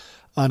check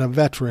on a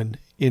veteran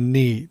in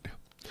need.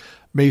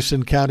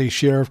 Mason County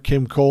Sheriff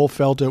Kim Cole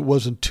felt it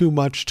wasn't too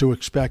much to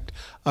expect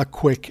a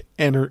quick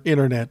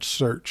internet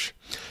search.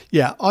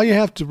 Yeah, all you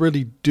have to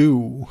really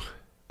do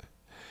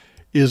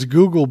is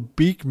Google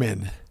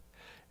Beekman,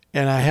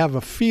 and I have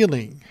a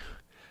feeling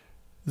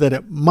that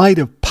it might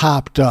have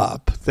popped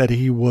up that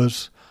he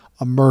was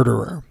a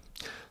murderer.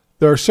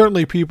 There are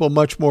certainly people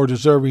much more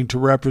deserving to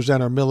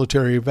represent our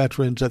military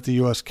veterans at the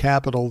U.S.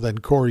 Capitol than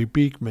Corey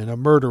Beekman, a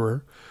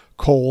murderer,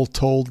 Cole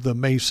told the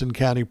Mason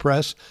County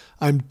Press.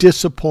 I'm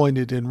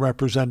disappointed in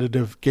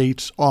Representative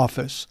Gaetz'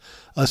 office.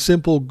 A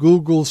simple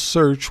Google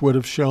search would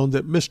have shown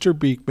that Mr.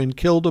 Beekman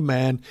killed a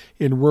man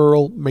in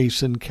rural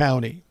Mason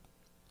County.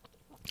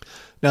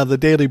 Now, the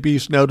Daily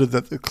Beast noted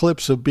that the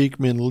clips of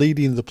Beekman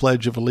leading the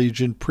Pledge of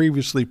Allegiance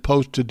previously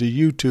posted to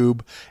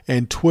YouTube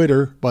and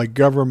Twitter by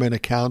government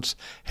accounts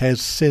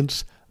has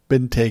since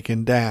been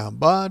taken down.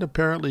 But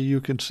apparently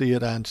you can see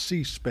it on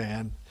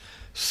C-SPAN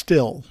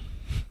still.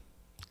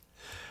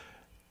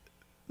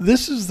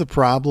 This is the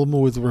problem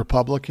with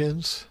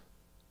Republicans.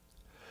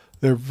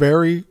 They're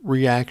very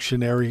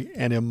reactionary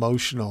and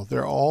emotional.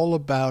 They're all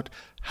about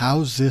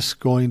how's this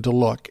going to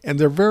look. And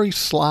they're very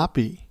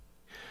sloppy.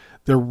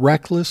 They're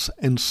reckless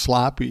and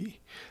sloppy.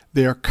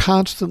 They are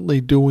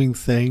constantly doing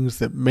things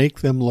that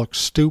make them look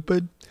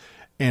stupid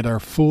and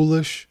are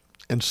foolish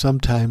and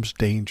sometimes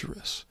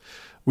dangerous.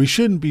 We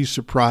shouldn't be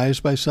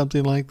surprised by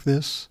something like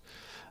this.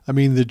 I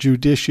mean, the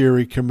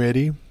Judiciary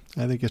Committee,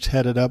 I think it's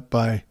headed up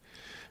by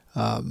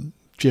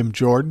Jim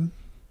Jordan,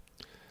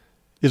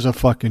 is a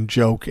fucking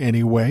joke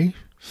anyway.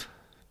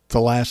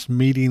 The last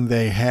meeting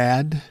they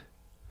had,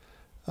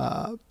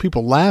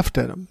 people laughed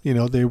at them.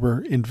 They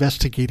were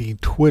investigating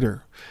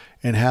Twitter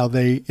and how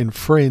they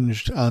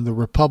infringed on the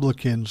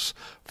Republicans'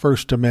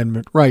 First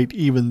Amendment right,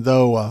 even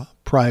though a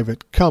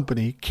private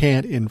company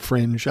can't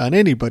infringe on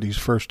anybody's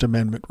First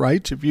Amendment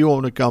rights. If you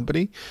own a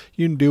company,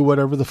 you can do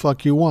whatever the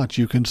fuck you want.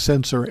 You can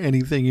censor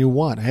anything you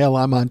want. Hell,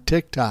 I'm on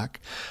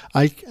TikTok.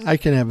 I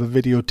can have a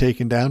video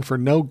taken down for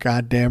no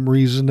goddamn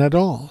reason at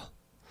all.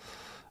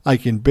 I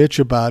can bitch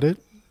about it.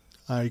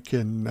 I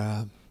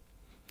can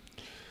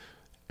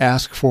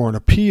ask for an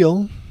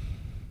appeal.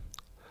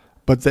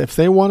 But if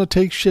they want to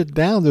take shit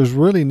down, there's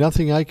really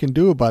nothing I can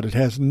do about it. It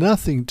has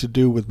nothing to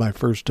do with my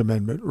First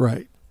Amendment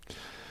right.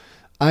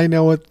 I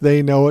know it,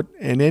 they know it,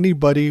 and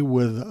anybody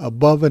with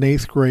above an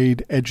 8th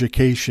grade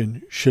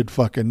education should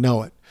fucking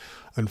know it.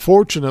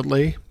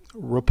 Unfortunately,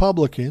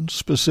 Republicans,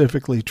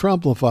 specifically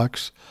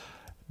Trump-la-fucks,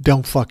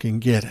 don't fucking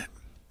get it.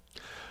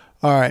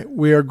 All right,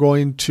 we are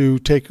going to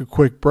take a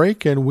quick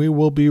break, and we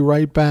will be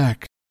right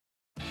back.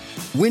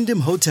 Wyndham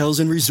Hotels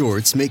and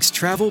Resorts makes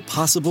travel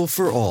possible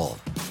for all.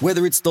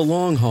 Whether it's the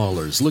long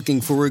haulers looking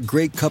for a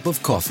great cup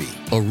of coffee,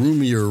 a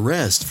roomier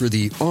rest for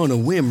the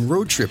on-a-whim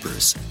road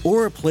trippers,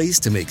 or a place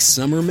to make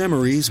summer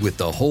memories with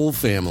the whole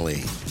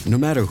family. No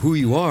matter who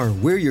you are,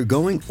 where you're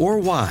going, or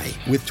why,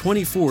 with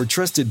 24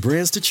 trusted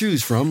brands to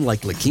choose from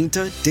like La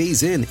Quinta,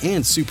 Days Inn,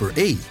 and Super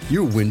 8,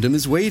 your Wyndham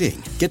is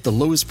waiting. Get the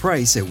lowest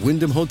price at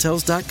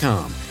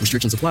WyndhamHotels.com.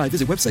 Restrictions apply.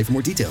 Visit website for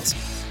more details.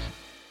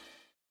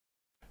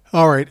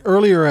 All right,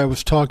 earlier I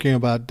was talking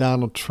about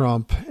Donald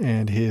Trump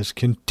and his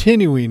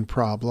continuing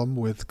problem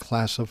with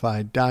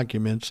classified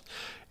documents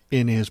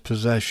in his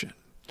possession.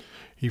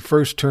 He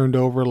first turned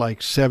over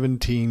like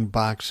 17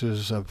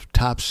 boxes of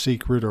top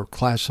secret or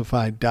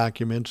classified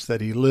documents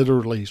that he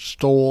literally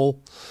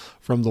stole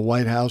from the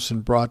White House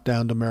and brought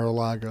down to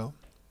Mar-a-Lago.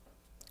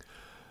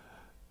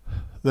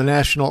 The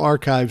National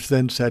Archives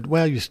then said,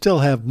 well, you still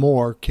have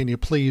more. Can you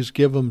please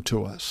give them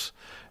to us?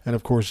 And,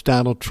 of course,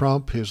 Donald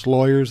Trump, his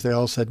lawyers, they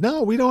all said,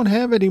 no, we don't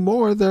have any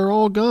more. They're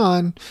all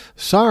gone.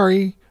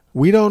 Sorry,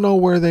 we don't know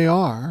where they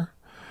are.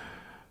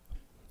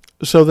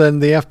 So then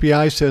the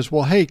FBI says,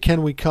 well, hey,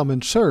 can we come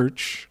and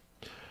search?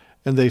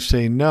 And they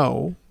say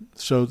no.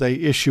 So they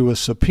issue a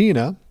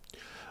subpoena,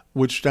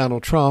 which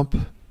Donald Trump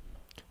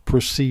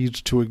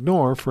proceeds to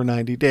ignore for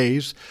 90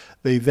 days.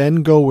 They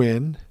then go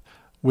in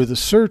with a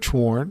search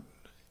warrant.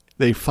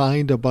 They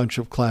find a bunch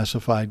of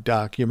classified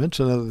documents,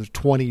 another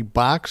 20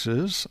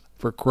 boxes,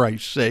 for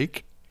Christ's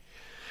sake,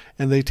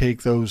 and they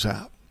take those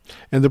out.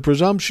 And the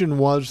presumption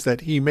was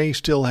that he may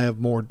still have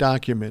more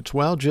documents.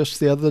 Well,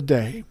 just the other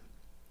day,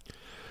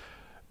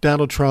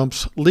 Donald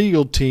Trump's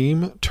legal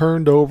team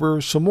turned over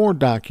some more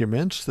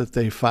documents that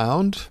they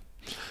found,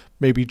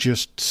 maybe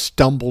just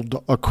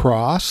stumbled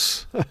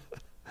across,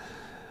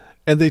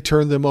 and they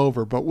turned them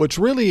over. But what's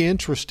really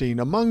interesting,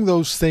 among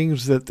those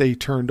things that they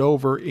turned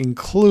over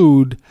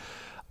include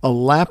a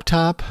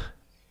laptop,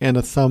 and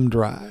a thumb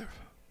drive.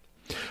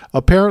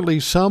 Apparently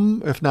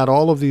some, if not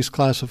all of these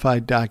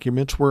classified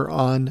documents were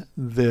on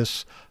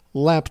this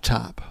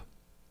laptop.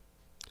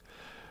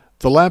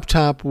 The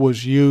laptop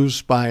was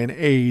used by an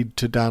aide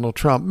to Donald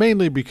Trump,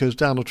 mainly because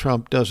Donald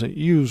Trump doesn't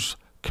use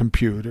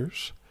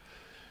computers.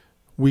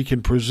 We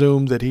can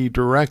presume that he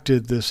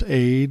directed this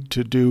aide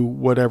to do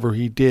whatever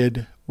he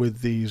did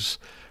with these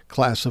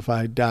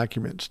classified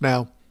documents.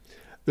 Now,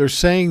 they're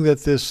saying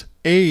that this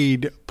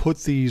aide put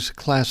these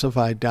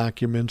classified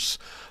documents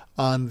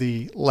on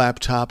the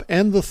laptop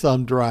and the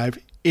thumb drive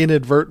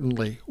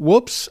inadvertently.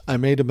 Whoops, I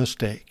made a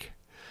mistake.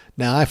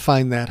 Now, I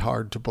find that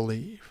hard to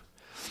believe.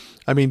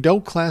 I mean,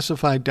 don't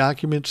classified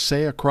documents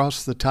say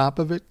across the top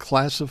of it,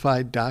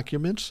 classified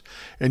documents?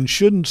 And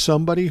shouldn't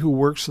somebody who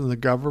works in the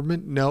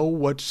government know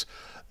what's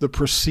the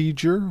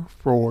procedure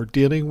for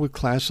dealing with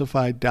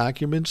classified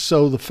documents?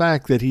 So the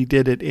fact that he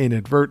did it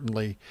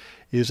inadvertently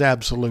is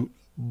absolute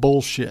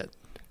bullshit.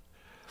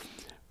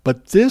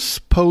 But this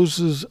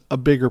poses a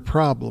bigger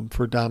problem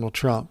for Donald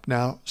Trump.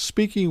 Now,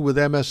 speaking with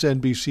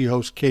MSNBC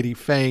host Katie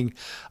Phang,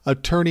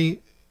 attorney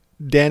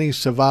Danny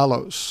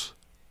Cevallos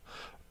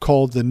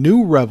called the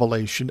new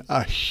revelation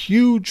a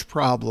huge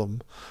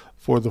problem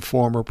for the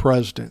former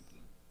president.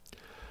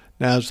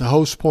 Now, as the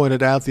host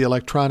pointed out, the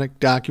electronic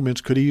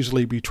documents could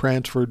easily be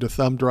transferred to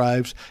thumb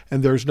drives,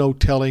 and there's no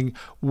telling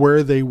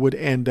where they would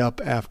end up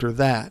after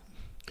that.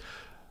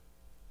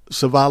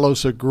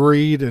 Cevallos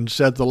agreed and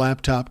said the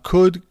laptop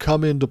could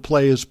come into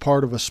play as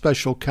part of a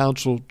special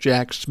counsel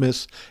Jack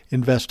Smith's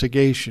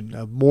investigation,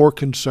 of more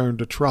concern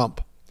to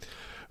Trump,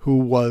 who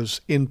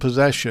was in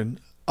possession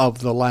of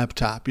the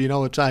laptop. You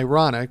know, it's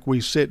ironic.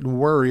 We sit and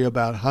worry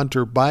about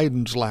Hunter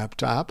Biden's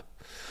laptop.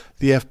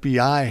 The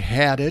FBI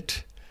had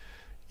it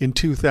in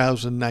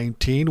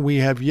 2019. We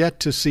have yet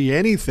to see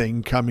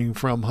anything coming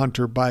from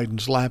Hunter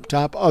Biden's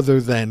laptop other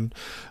than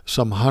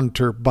some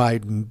Hunter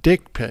Biden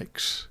dick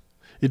pics.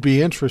 It'd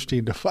be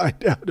interesting to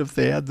find out if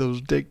they had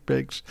those dick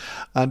pics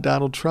on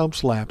Donald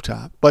Trump's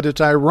laptop. But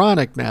it's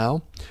ironic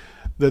now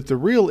that the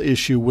real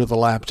issue with the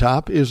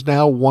laptop is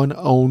now one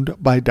owned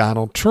by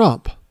Donald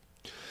Trump.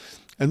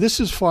 And this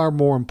is far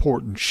more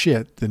important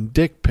shit than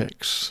dick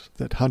pics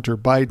that Hunter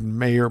Biden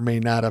may or may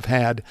not have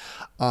had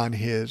on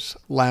his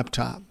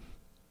laptop.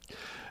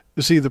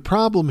 You see, the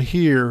problem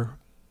here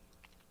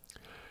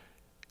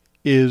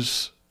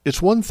is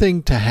it's one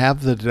thing to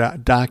have the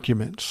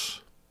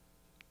documents.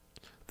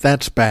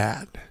 That's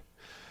bad.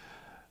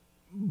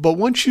 But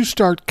once you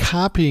start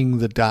copying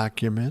the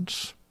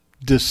documents,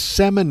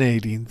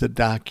 disseminating the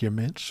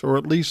documents, or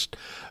at least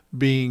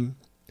being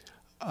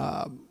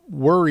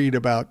worried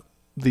about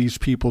these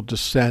people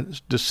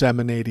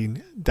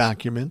disseminating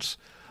documents,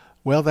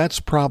 well,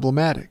 that's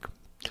problematic.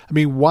 I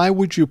mean, why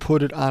would you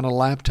put it on a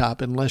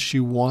laptop unless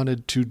you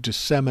wanted to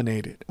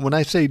disseminate it? When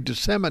I say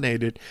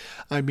disseminate it,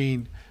 I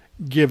mean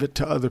give it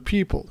to other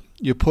people.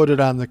 You put it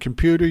on the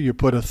computer, you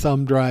put a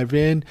thumb drive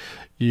in,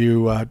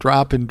 you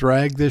drop and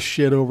drag this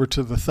shit over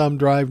to the thumb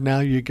drive. Now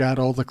you got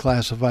all the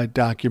classified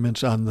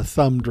documents on the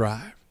thumb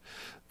drive.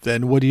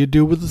 Then what do you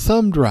do with the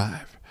thumb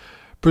drive?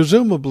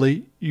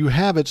 Presumably, you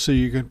have it so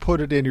you can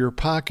put it in your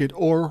pocket,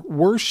 or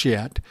worse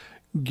yet,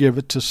 give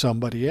it to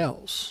somebody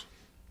else.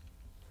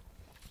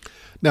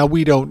 Now,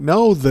 we don't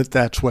know that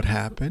that's what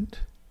happened,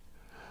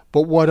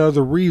 but what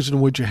other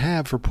reason would you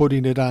have for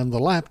putting it on the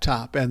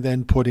laptop and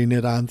then putting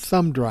it on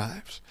thumb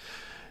drives?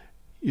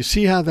 You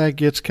see how that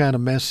gets kind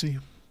of messy?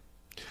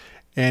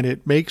 And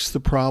it makes the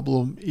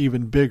problem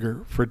even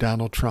bigger for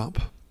Donald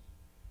Trump.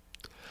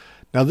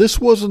 Now, this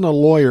wasn't a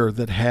lawyer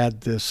that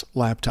had this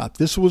laptop.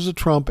 This was a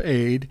Trump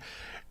aide,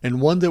 and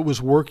one that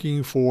was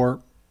working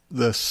for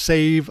the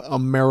Save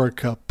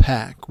America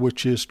PAC,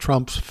 which is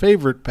Trump's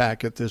favorite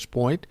PAC at this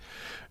point.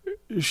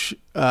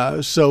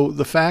 So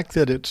the fact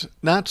that it's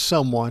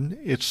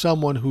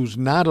someone who's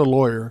not a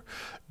lawyer,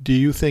 do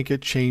you think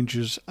it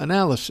changes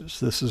analysis?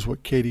 This is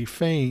what Katie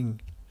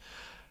Phang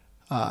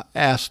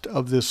asked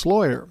of this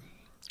lawyer.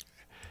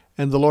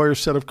 And the lawyer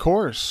said, of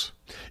course.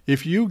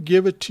 If you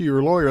give it to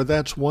your lawyer,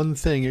 that's one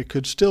thing. It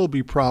could still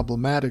be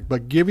problematic,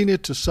 but giving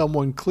it to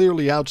someone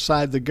clearly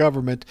outside the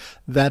government,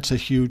 that's a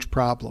huge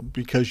problem,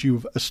 because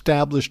you've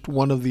established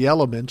one of the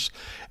elements,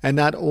 and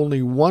not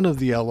only one of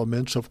the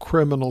elements of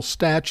criminal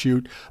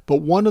statute,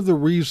 but one of the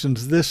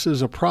reasons this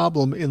is a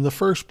problem in the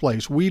first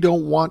place. We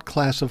don't want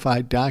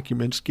classified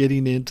documents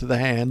getting into the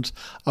hands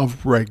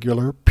of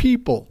regular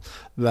people.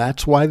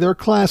 That's why they're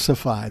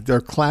classified.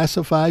 They're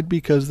classified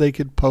because they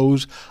could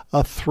pose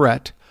a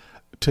threat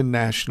to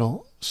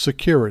national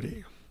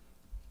security.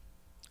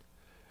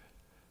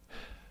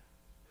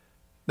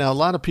 Now, a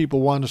lot of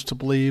people want us to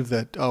believe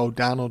that,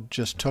 Donald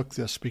just took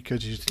this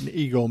because he's an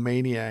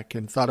egomaniac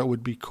and thought it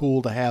would be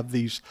cool to have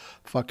these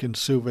fucking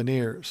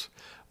souvenirs.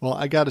 Well,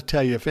 I got to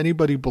tell you, if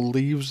anybody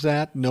believes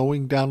that,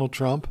 knowing Donald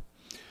Trump,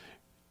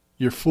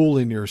 you're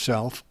fooling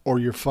yourself or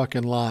you're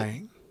fucking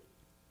lying.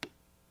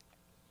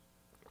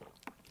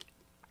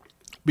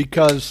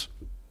 Because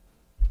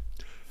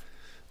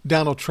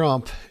Donald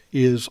Trump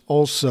is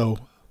also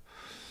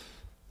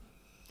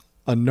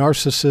a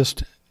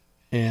narcissist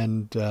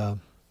and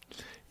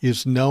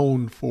is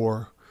known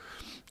for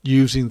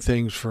using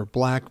things for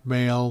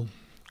blackmail,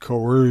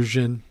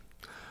 coercion,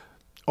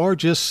 or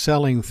just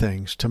selling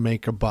things to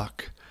make a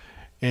buck.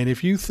 And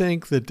if you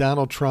think that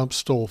Donald Trump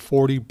stole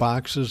 40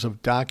 boxes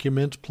of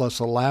documents plus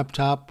a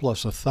laptop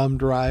plus a thumb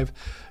drive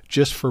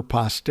just for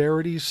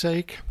posterity's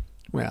sake,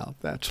 well,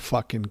 that's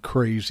fucking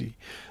crazy.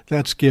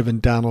 That's giving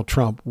Donald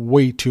Trump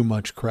way too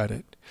much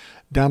credit.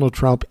 Donald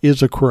Trump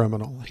is a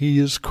criminal. He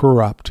is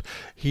corrupt.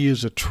 He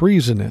is a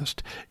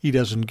treasonist. He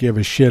doesn't give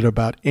a shit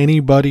about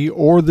anybody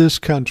or this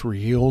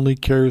country. He only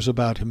cares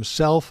about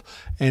himself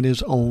and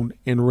his own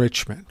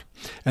enrichment.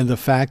 And the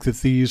fact that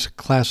these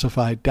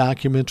classified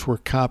documents were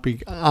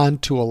copied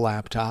onto a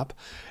laptop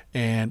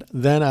and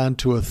then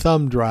onto a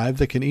thumb drive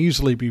that can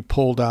easily be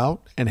pulled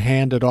out and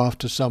handed off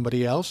to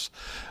somebody else,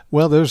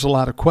 well, there's a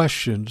lot of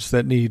questions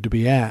that need to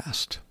be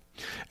asked.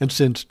 And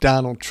since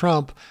Donald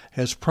Trump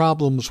has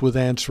problems with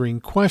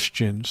answering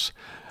questions,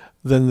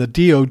 then the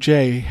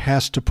DOJ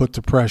has to put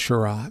the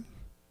pressure on.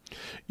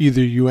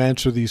 Either you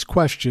answer these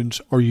questions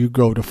or you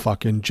go to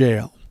fucking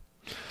jail.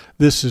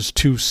 This is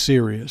too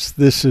serious.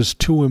 This is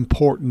too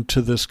important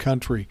to this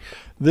country.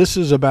 This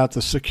is about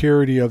the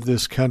security of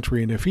this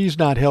country. And if he's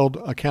not held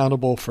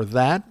accountable for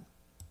that,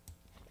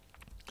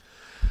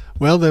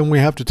 well, then we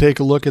have to take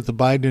a look at the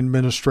Biden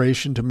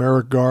administration, to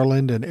Merrick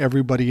Garland and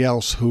everybody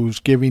else who's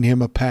giving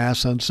him a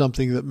pass on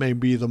something that may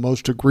be the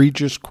most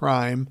egregious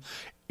crime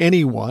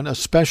anyone,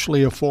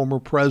 especially a former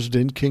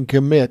president, can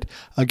commit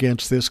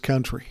against this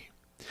country.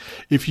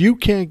 If you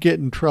can't get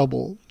in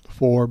trouble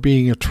for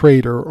being a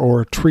traitor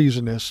or a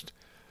treasonist,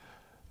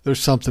 there's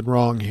something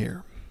wrong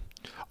here.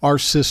 Our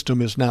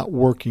system is not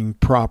working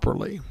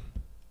properly.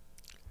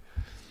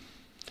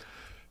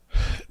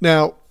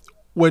 Now,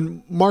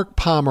 when Mark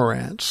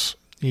Pomerantz,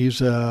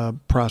 he's a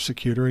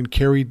prosecutor, and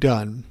Kerry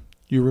Dunn,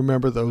 you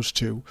remember those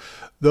two.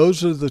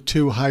 Those are the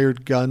two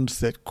hired guns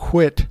that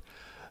quit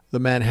the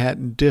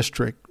Manhattan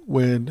District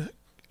when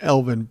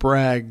Alvin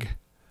Bragg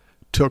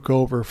took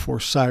over for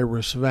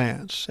Cyrus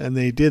Vance. And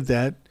they did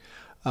that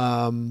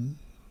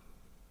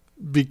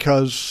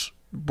because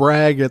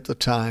Bragg at the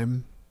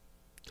time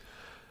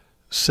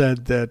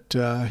said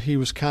that he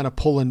was kind of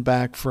pulling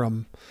back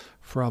from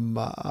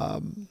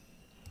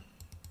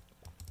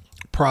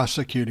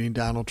prosecuting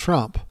Donald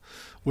Trump,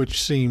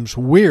 which seems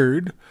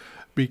weird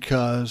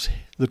because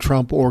the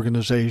Trump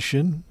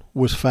organization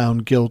was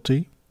found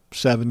guilty,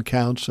 7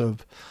 counts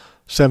of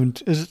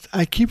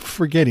I keep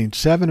forgetting,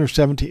 7 or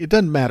 17. It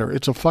doesn't matter.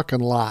 It's a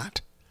fucking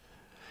lot.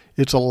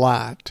 It's a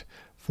lot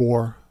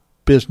for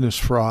business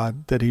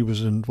fraud that he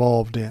was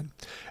involved in.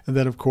 And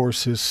then, of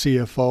course, his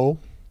CFO,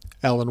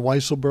 Alan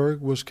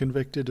Weisselberg, was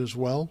convicted as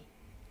well.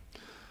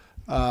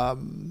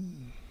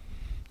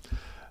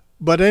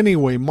 But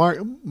anyway, Mark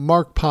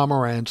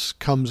Pomerantz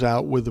comes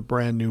out with a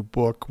brand new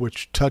book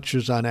which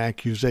touches on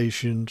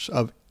accusations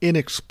of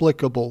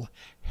inexplicable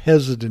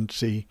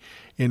hesitancy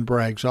in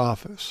Bragg's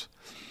office.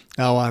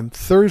 Now, on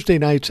Thursday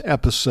night's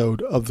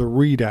episode of The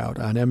Readout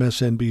on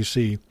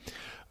MSNBC,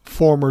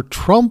 former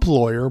Trump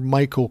lawyer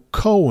Michael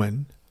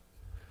Cohen,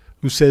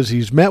 who says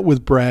he's met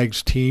with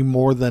Bragg's team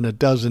more than a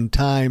dozen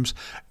times,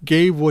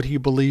 gave what he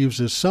believes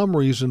is some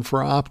reason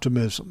for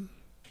optimism.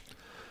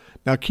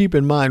 Now, keep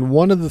in mind,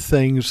 one of the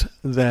things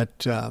that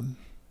the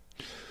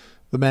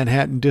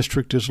Manhattan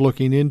District is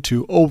looking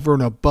into over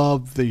and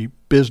above the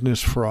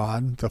business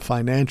fraud, the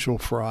financial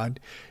fraud,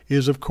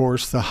 is, of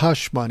course, the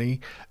hush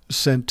money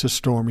sent to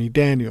Stormy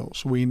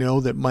Daniels. We know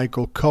that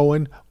Michael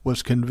Cohen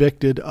was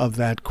convicted of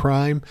that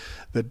crime,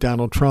 that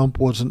Donald Trump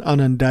was an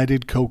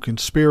unindicted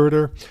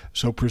co-conspirator,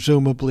 so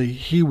presumably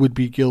he would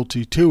be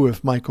guilty too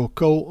if Michael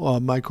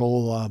Cohen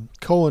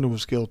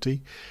was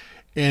guilty.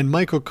 And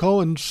Michael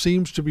Cohen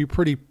seems to be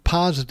pretty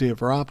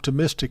positive or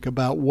optimistic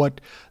about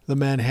what the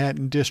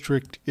Manhattan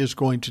District is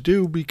going to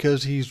do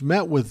because he's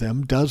met with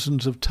them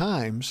dozens of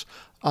times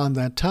on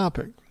that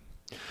topic.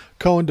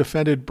 Cohen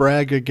defended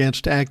Bragg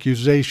against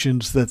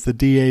accusations that the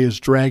DA is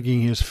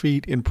dragging his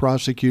feet in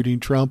prosecuting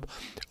Trump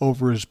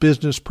over his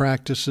business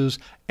practices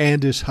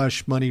and his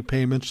hush money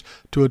payments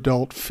to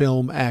adult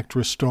film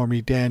actress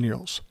Stormy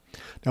Daniels.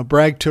 Now,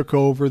 Bragg took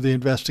over the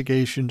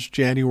investigations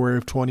January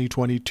of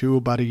 2022,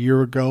 about a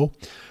year ago,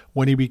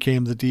 when he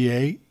became the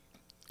DA.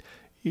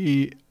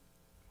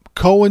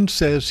 Cohen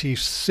says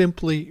he's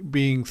simply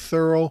being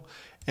thorough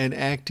and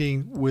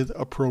acting with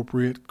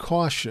appropriate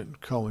caution,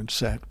 Cohen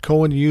said.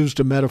 Cohen used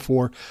a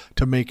metaphor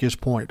to make his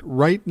point.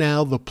 Right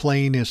now, the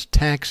plane is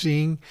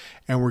taxiing,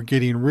 and we're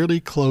getting really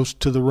close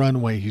to the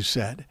runway, he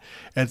said.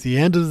 At the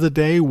end of the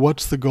day,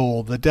 what's the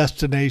goal, the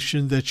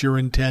destination that you're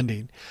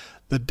intending?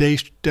 The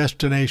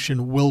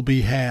destination will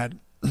be had.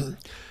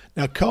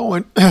 Now,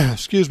 Cohen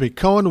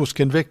was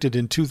convicted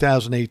in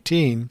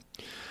 2018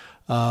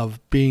 of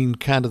being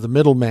kind of the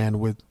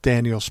middleman with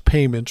Daniels'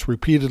 payments,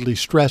 repeatedly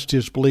stressed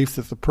his belief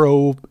that the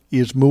probe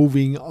is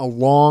moving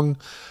along,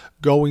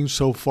 going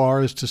so far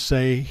as to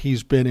say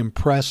he's been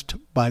impressed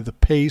by the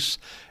pace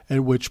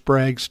at which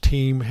Bragg's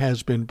team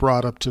has been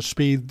brought up to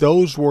speed.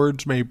 Those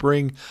words may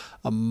bring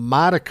a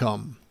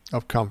modicum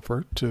of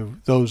comfort to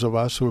those of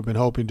us who have been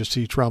hoping to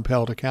see Trump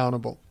held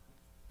accountable.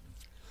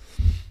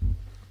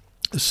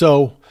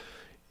 So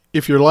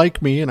if you're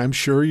like me, and I'm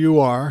sure you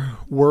are,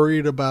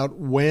 worried about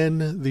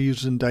when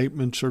these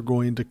indictments are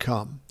going to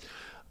come,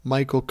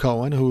 Michael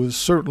Cohen, who is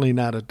certainly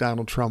not a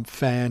Donald Trump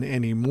fan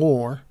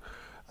anymore,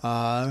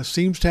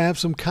 seems to have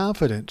some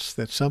confidence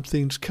that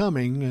something's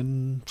coming,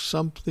 and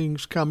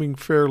something's coming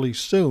fairly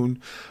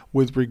soon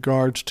with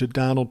regards to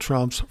Donald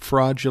Trump's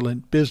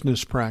fraudulent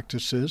business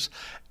practices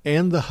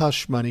and the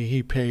hush money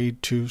he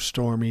paid to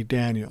Stormy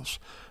Daniels.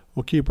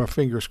 We'll keep our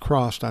fingers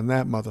crossed on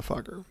that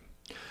motherfucker.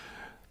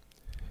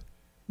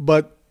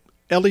 But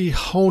Elie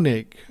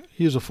Honig,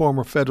 he's a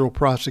former federal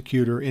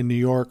prosecutor in New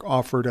York,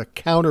 offered a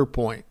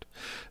counterpoint,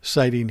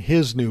 citing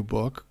his new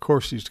book. Of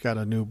course, he's got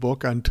a new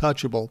book,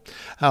 Untouchable,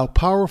 How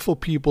Powerful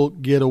People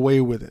Get Away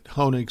with It.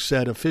 Honig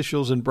said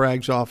officials in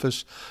Bragg's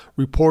office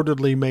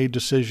reportedly made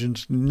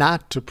decisions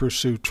not to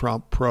pursue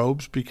Trump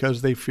probes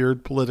because they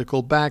feared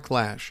political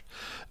backlash,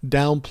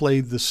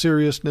 downplayed the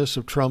seriousness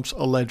of Trump's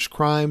alleged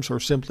crimes, or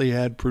simply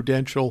had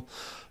prudential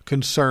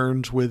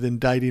concerns with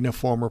indicting a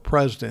former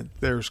president.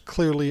 There's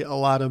clearly a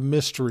lot of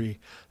mystery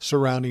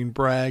surrounding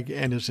Bragg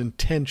and his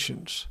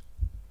intentions.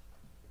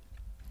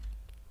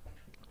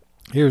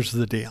 Here's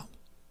the deal.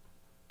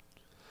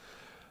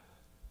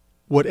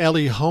 What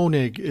Elie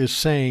Honig is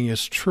saying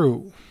is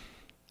true,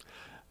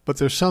 but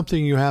there's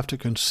something you have to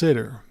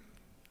consider.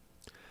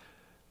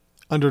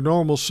 Under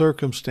normal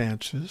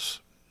circumstances,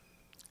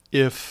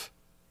 if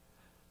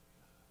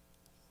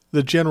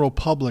the general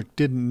public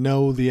didn't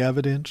know the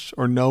evidence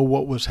or know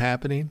what was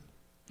happening,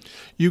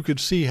 you could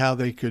see how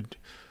they could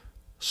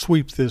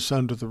sweep this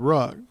under the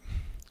rug.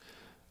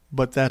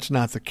 But that's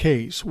not the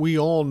case. We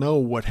all know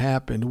what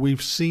happened.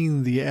 We've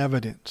seen the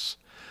evidence.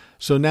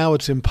 So now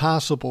it's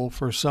impossible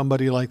for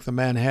somebody like the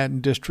Manhattan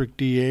District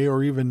DA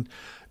or even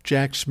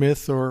Jack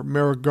Smith or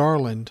Merrick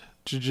Garland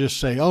to just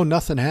say, oh,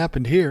 nothing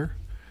happened here,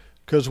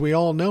 because we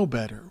all know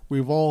better.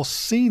 We've all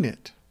seen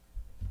it.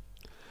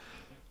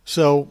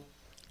 So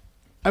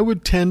I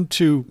would tend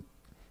to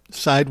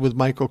side with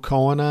Michael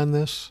Cohen on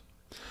this,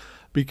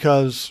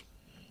 because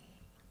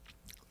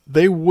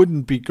they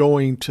wouldn't be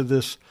going to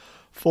this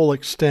full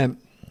extent,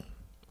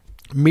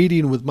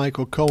 meeting with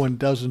Michael Cohen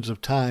dozens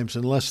of times,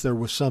 unless there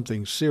was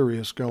something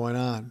serious going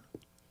on.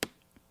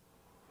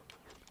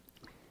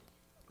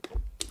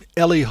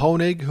 Elie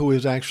Honig, who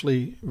is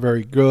actually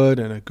very good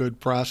and a good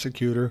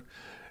prosecutor,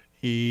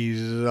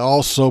 he's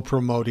also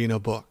promoting a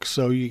book.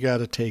 So you got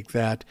to take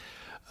that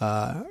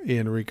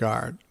in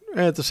regard.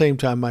 At the same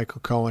time,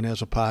 Michael Cohen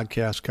has a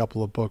podcast,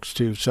 couple of books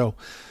too. So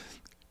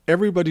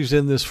everybody's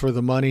in this for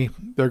the money.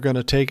 They're going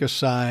to take a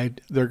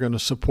side. They're going to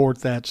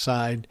support that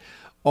side.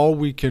 All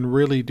we can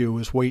really do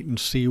is wait and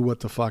see what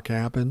the fuck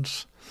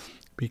happens,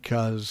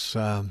 because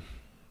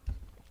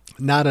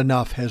not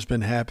enough has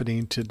been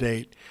happening to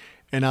date.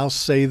 And I'll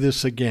say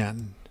this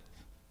again.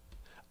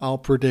 I'll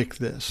predict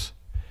this.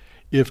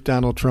 If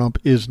Donald Trump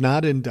is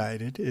not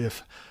indicted,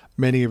 if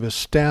many of his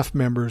staff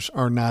members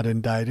are not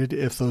indicted,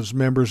 if those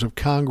members of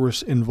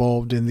Congress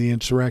involved in the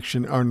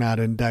insurrection are not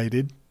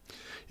indicted,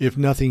 if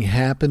nothing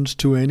happens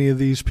to any of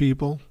these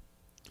people,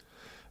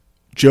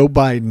 Joe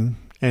Biden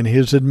and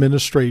his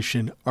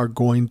administration are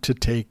going to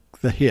take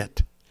the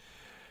hit.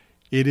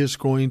 It is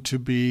going to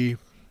be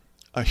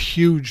a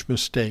huge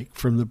mistake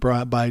from the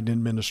Biden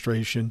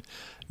administration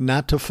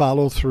not to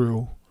follow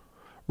through,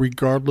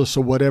 regardless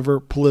of whatever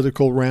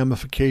political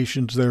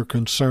ramifications they're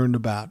concerned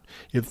about.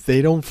 If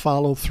they don't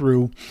follow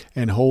through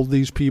and hold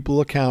these people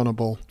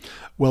accountable,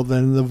 well,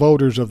 then the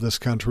voters of this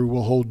country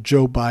will hold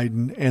Joe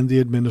Biden and the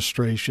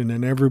administration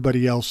and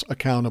everybody else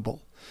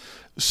accountable.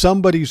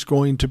 Somebody's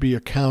going to be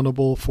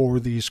accountable for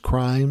these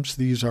crimes.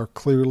 These are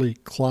clearly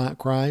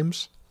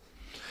crimes.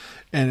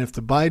 And if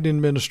the Biden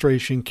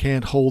administration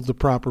can't hold the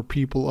proper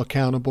people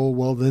accountable,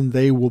 well, then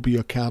they will be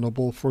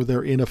accountable for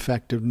their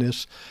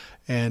ineffectiveness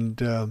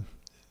and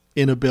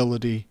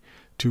inability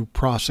to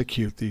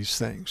prosecute these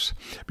things.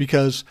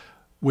 Because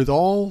with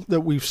all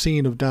that we've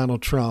seen of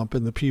Donald Trump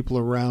and the people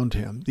around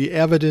him, the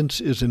evidence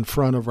is in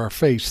front of our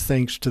face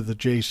thanks to the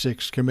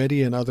J6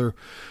 committee and other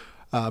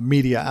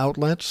media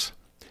outlets.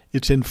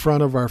 It's in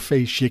front of our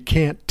face. You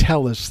can't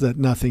tell us that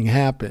nothing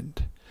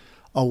happened.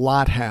 A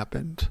lot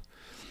happened.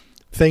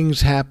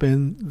 Things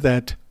happen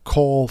that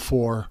call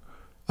for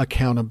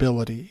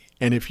accountability.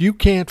 And if you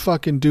can't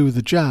fucking do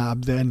the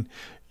job, then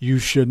you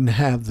shouldn't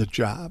have the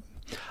job.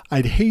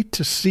 I'd hate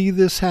to see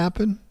this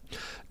happen,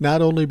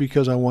 not only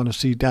because I want to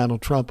see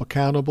Donald Trump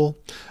accountable,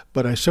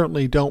 but I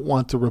certainly don't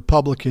want the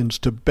Republicans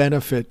to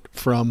benefit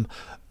from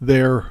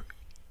their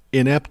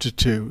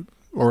ineptitude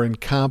or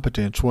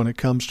incompetence when it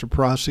comes to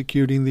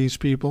prosecuting these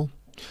people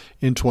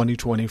in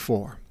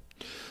 2024.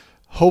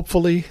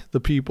 Hopefully, the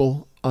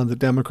people on the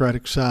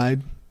Democratic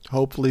side,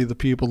 hopefully the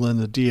people in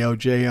the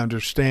DOJ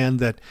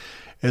understand that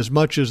as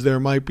much as there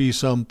might be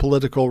some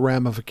political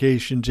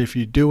ramifications if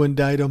you do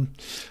indict them,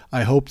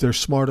 I hope they're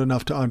smart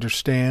enough to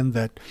understand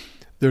that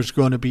there's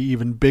going to be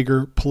even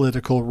bigger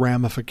political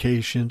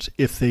ramifications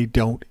if they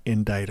don't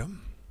indict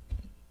them.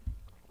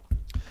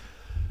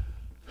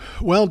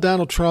 Well,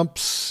 Donald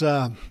Trump's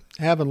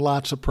having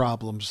lots of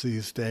problems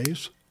these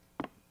days.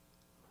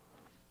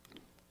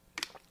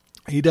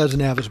 He doesn't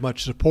have as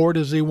much support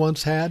as he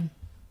once had.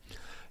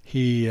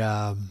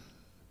 The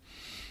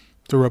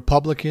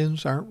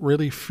Republicans aren't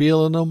really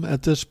feeling him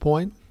at this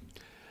point.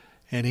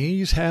 And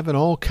he's having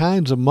all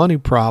kinds of money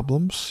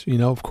problems. You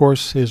know, of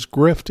course, his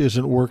grift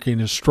isn't working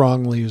as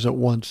strongly as it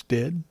once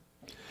did.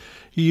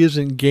 He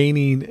isn't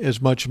gaining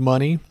as much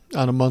money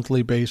on a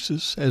monthly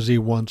basis as he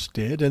once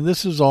did. And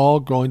this is all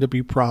going to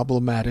be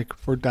problematic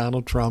for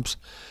Donald Trump's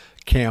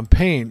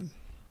campaign.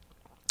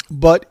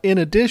 But in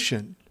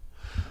addition,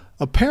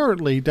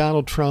 apparently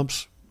Donald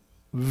Trump's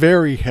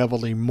very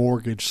heavily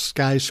mortgaged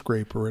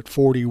skyscraper at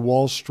 40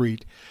 Wall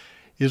Street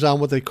is on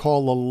what they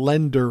call a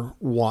lender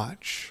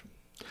watch.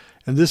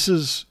 And this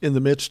is in the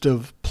midst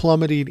of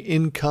plummeting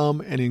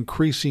income and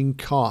increasing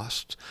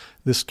costs.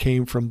 This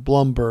came from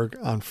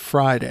Bloomberg on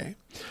Friday.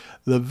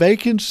 The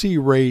vacancy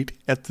rate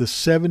at the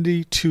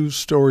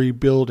 72-story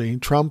building,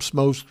 Trump's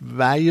most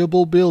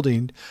valuable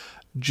building,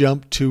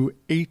 jumped to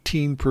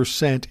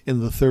 18% in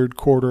the third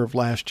quarter of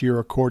last year,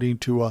 according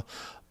to a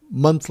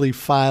monthly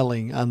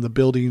filing on the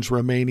building's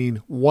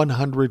remaining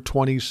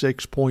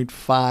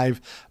 $126.5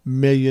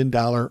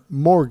 million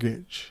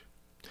mortgage.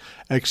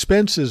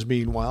 Expenses,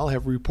 meanwhile,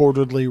 have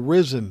reportedly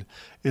risen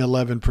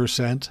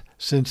 11%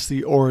 since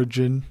the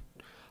origin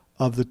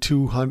of the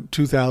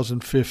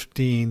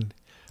 2015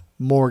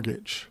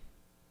 mortgage.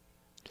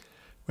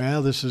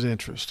 Well, this is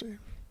interesting.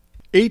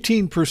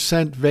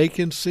 18%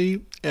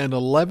 vacancy and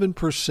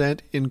 11%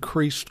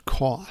 increased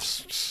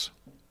costs.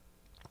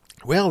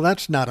 Well,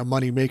 that's not a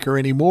moneymaker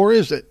anymore,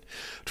 is it?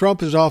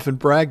 Trump has often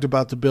bragged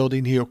about the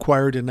building he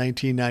acquired in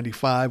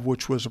 1995,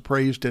 which was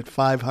appraised at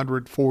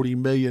 $540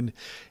 million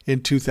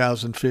in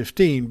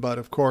 2015. But,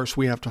 of course,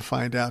 we have to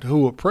find out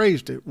who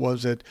appraised it.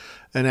 Was it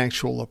an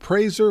actual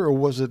appraiser, or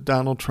was it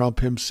Donald Trump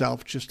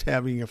himself just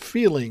having a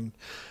feeling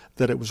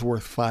that it was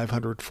worth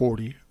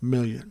 $540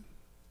 million?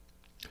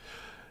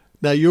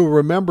 Now, you'll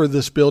remember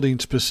this building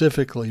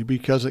specifically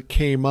because it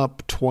came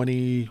up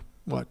 22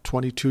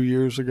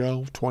 years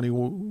ago,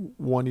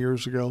 21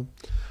 years ago.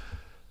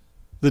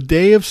 The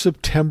day of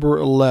September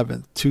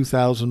 11th,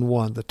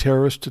 2001, the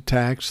terrorist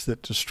attacks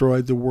that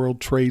destroyed the World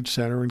Trade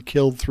Center and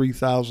killed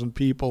 3,000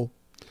 people,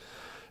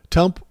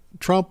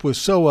 Trump was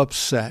so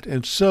upset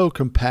and so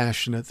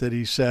compassionate that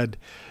he said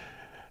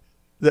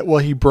that, well,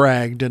 he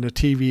bragged in a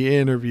TV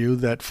interview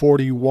that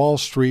 40 Wall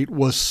Street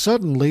was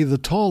suddenly the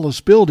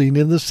tallest building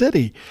in the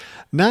city.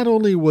 Not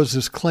only was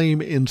his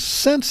claim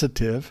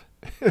insensitive,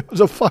 it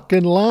was a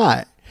fucking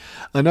lie.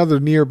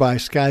 Another nearby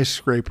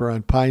skyscraper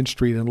on Pine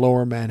Street in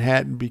Lower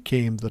Manhattan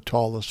became the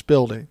tallest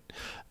building,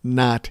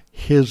 not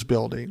his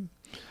building.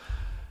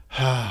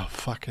 Oh,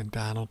 fucking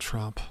Donald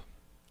Trump.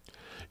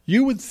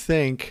 You would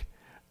think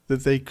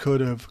that they could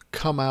have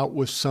come out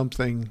with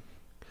something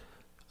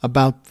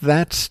about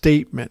that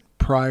statement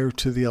prior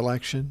to the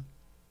election,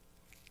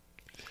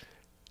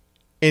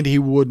 and he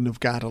wouldn't have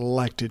got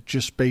elected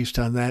just based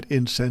on that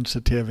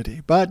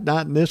insensitivity. But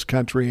not in this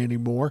country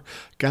anymore.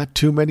 Got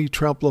too many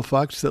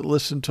Trump-la-fucks that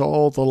listen to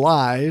all the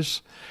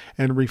lies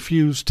and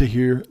refuse to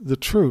hear the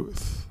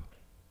truth.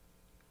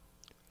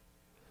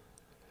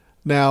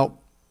 Now,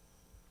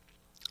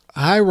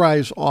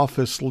 high-rise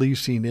office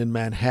leasing in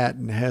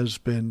Manhattan has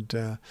been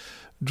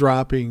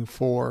dropping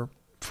for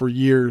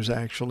years,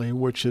 actually,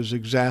 which has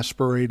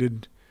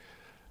exasperated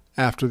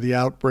after the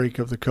outbreak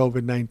of the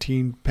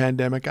COVID-19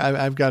 pandemic.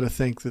 I've got to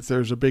think that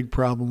there's a big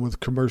problem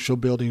with commercial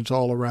buildings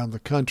all around the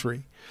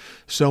country.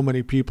 So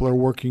many people are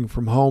working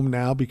from home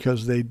now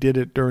because they did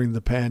it during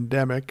the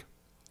pandemic.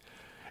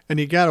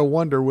 And you got to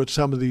wonder what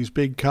some of these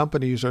big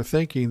companies are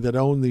thinking that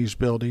own these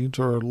buildings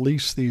or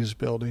lease these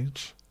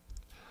buildings.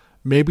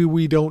 Maybe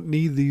we don't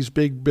need these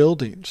big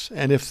buildings.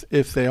 And if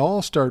they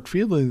all start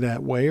feeling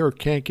that way or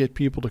can't get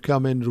people to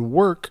come into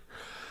work,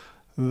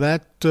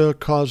 that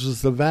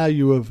causes the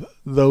value of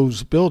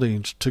those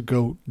buildings to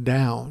go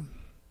down.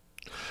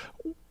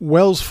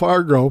 Wells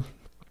Fargo,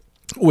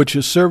 which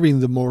is serving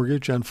the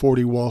mortgage on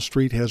 40 Wall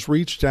Street, has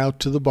reached out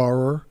to the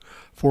borrower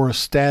for a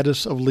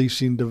status of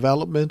leasing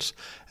developments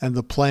and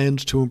the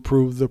plans to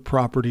improve the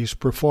property's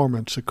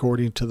performance,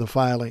 according to the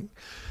filing.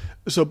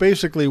 So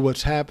basically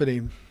what's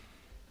happening,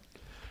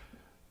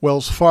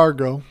 Wells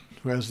Fargo,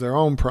 who has their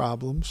own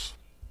problems,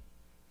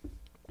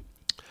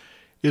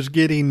 is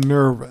getting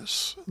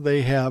nervous.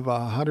 They have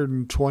a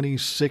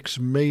 $126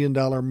 million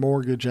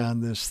mortgage on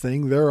this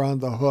thing. They're on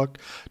the hook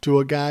to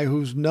a guy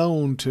who's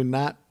known to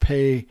not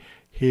pay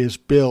his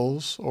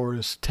bills or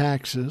his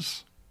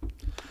taxes.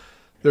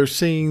 They're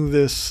seeing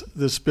this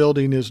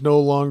building is no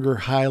longer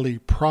highly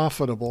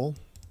profitable.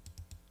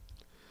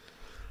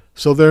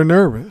 So they're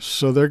nervous.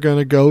 So they're going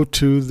to go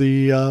to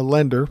the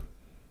lender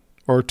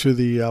or to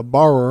the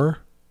borrower,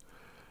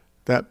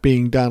 that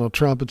being Donald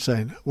Trump, and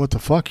saying, what the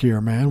fuck here,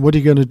 man? What are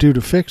you going to do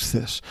to fix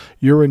this?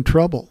 You're in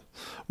trouble.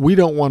 We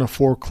don't want to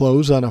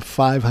foreclose on a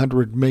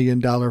 $500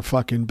 million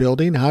fucking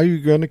building. How are you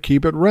going to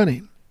keep it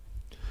running?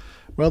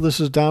 Well, this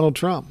is Donald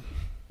Trump.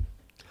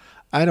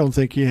 I don't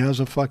think he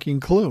has a fucking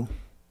clue.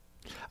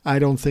 I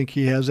don't think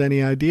he has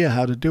any idea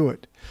how to do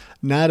it.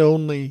 Not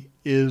only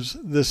is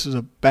this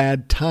a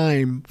bad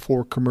time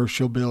for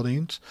commercial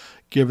buildings,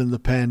 given the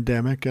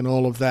pandemic and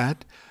all of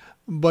that,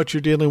 but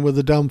you're dealing with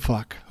a dumb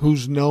fuck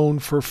who's known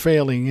for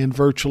failing in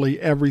virtually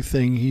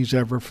everything he's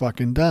ever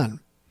fucking done.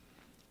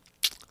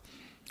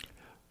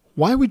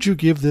 Why would you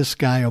give this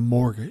guy a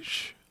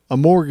mortgage? A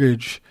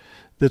mortgage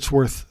that's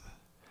worth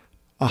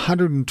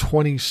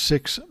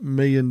 $126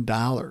 million.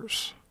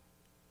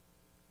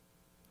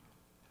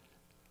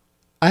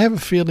 I have a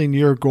feeling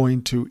you're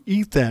going to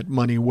eat that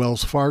money,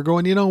 Wells Fargo.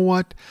 And you know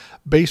what?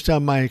 Based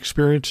on my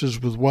experiences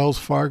with Wells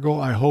Fargo,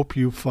 I hope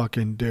you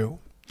fucking do.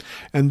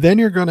 And then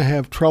you're going to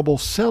have trouble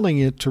selling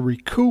it to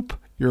recoup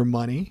your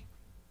money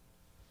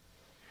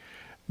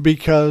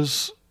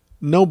because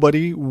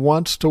nobody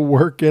wants to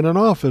work in an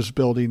office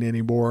building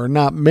anymore. Or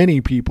not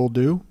many people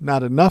do.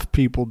 Not enough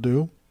people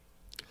do.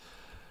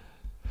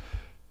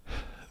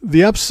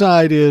 The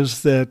upside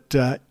is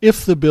that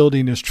if the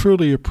building is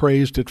truly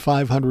appraised at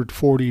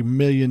 $540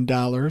 million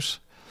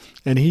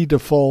and he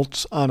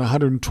defaults on a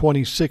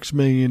 $126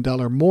 million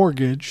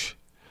mortgage,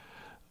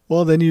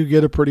 well, then you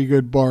get a pretty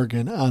good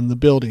bargain on the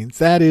building.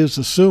 That is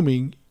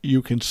assuming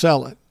you can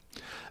sell it.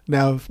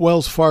 Now, if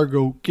Wells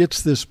Fargo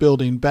gets this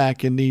building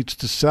back and needs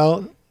to sell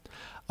it,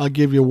 I'll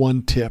give you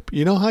one tip.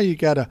 You know how you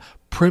got to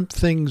primp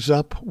things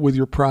up with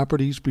your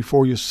properties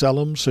before you sell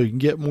them so you can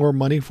get more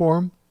money for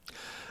them?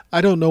 I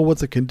don't know what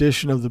the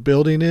condition of the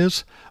building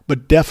is,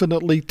 but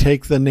definitely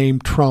take the name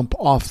Trump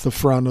off the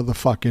front of the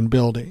fucking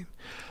building.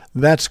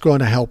 That's going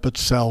to help it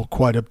sell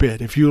quite a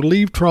bit. If you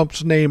leave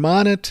Trump's name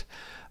on it,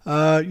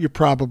 you're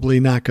probably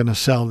not going to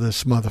sell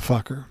this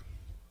motherfucker.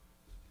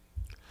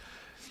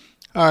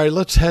 All right,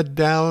 let's head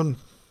down.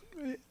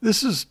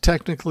 This is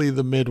technically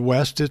the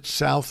Midwest. It's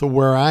south of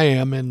where I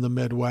am in the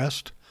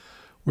Midwest.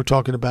 We're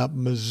talking about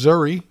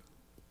Missouri.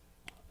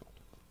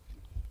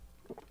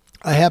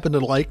 I happen to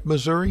like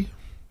Missouri.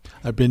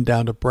 I've been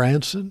down to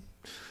Branson,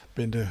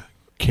 been to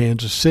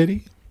Kansas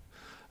City.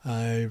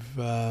 I've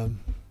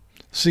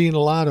seen a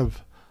lot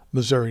of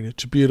Missouri.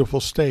 It's a beautiful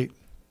state.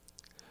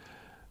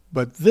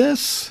 But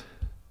this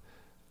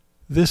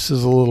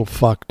is a little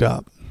fucked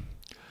up.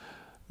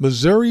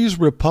 Missouri's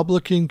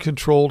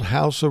Republican-controlled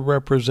House of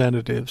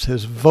Representatives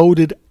has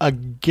voted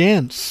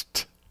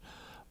against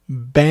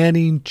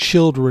banning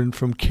children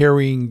from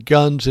carrying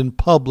guns in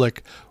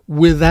public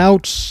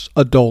without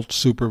adult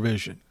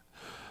supervision.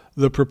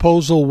 The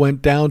proposal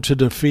went down to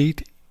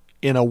defeat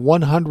in a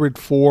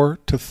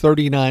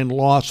 104-39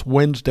 loss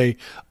Wednesday.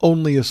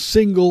 Only a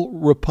single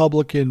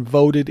Republican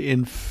voted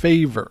in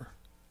favor.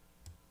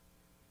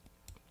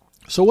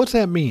 So what's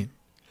that mean?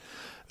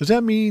 Does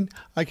that mean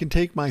I can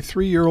take my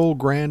 3-year-old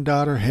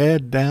granddaughter,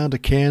 head down to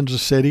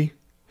Kansas City,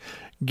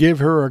 give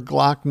her a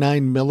Glock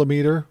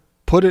 9mm,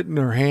 put it in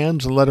her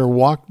hands, and let her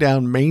walk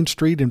down Main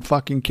Street in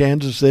fucking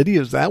Kansas City?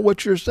 Is that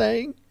what you're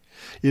saying?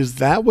 Is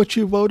that what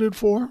you voted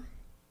for?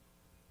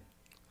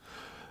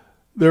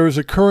 There is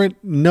a current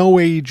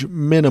no-age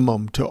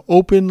minimum to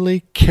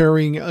openly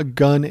carrying a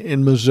gun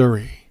in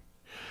Missouri.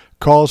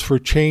 Calls for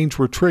change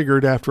were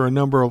triggered after a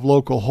number of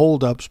local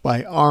holdups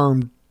by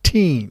armed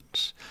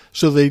teens.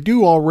 So they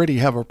do already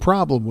have a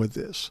problem with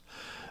this.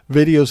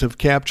 Videos have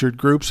captured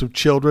groups of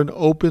children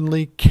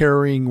openly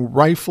carrying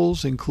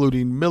rifles,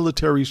 including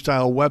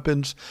military-style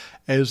weapons,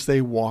 as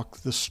they walk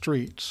the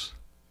streets.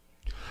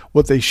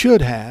 What they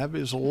should have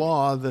is a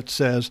law that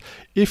says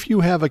if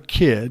you have a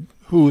kid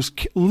who's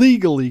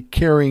legally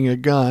carrying a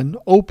gun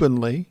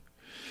openly,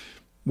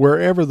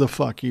 wherever the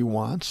fuck he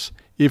wants,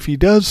 if he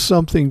does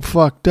something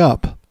fucked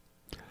up,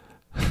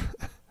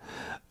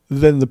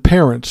 then the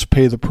parents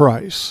pay the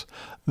price.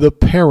 The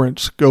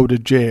parents go to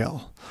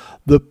jail.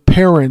 The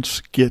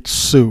parents get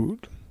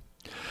sued.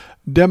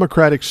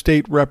 Democratic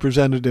State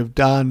Representative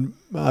Donna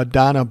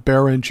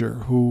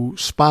Behringer, who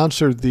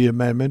sponsored the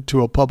amendment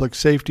to a public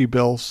safety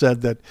bill,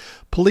 said that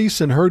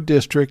police in her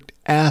district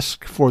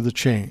asked for the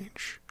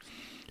change.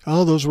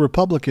 Oh, those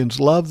Republicans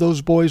love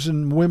those boys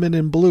and women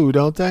in blue,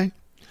 don't they?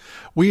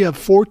 We have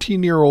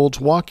 14-year-olds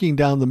walking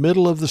down the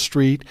middle of the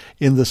street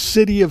in the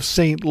city of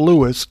St.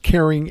 Louis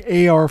carrying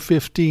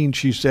AR-15,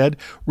 she said,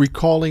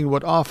 recalling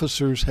what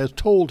officers had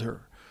told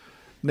her.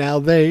 Now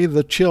they,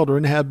 the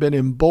children, have been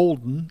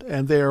emboldened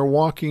and they are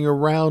walking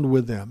around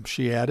with them,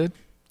 she added.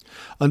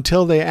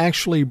 Until they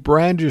actually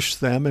brandish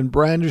them and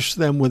brandish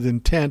them with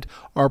intent,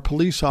 our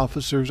police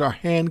officers are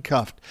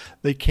handcuffed.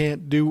 They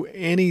can't do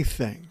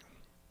anything.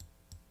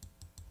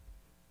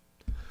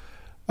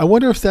 I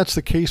wonder if that's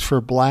the case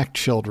for black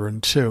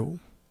children,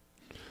 too.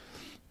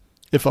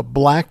 If a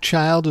black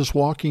child is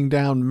walking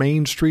down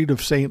Main Street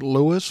of St.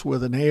 Louis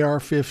with an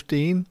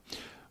AR-15,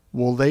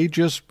 will they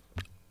just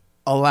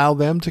allow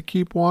them to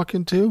keep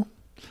walking, too?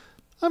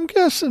 I'm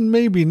guessing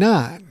maybe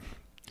not.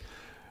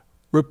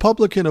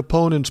 Republican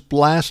opponents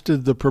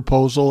blasted the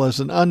proposal as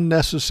an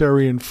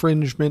unnecessary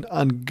infringement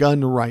on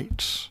gun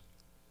rights.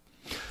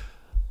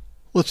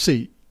 Let's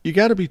see. You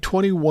got to be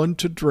 21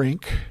 to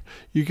drink.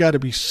 You got to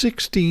be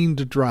 16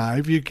 to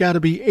drive. You got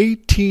to be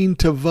 18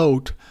 to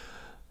vote.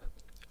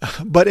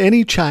 But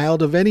any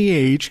child of any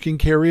age can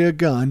carry a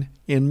gun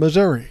in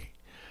Missouri.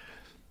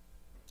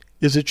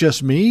 Is it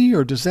just me,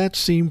 or does that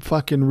seem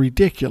fucking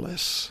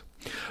ridiculous?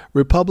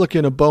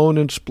 Republican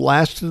opponents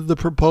blasted the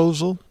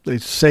proposal. They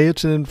say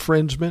it's an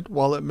infringement.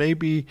 While it may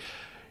be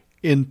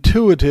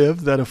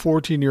intuitive that a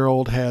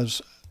 14-year-old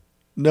has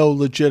no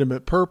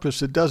legitimate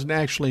purpose, it doesn't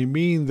actually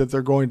mean that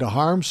they're going to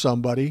harm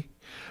somebody.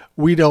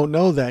 We don't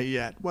know that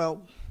yet.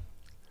 Well,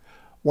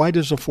 why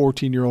does a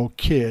 14-year-old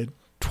kid,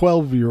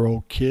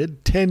 12-year-old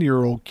kid,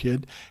 10-year-old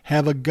kid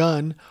have a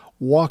gun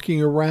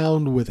walking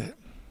around with it?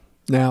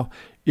 Now,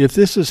 if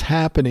this is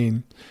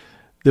happening,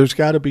 there's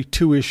got to be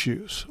two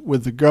issues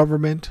with the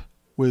government,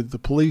 with the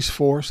police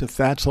force, if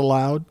that's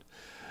allowed.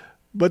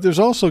 But there's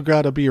also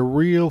got to be a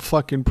real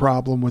fucking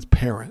problem with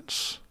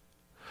parents.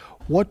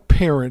 What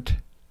parent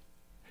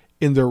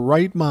in their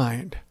right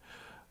mind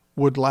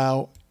would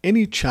allow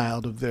any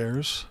child of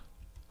theirs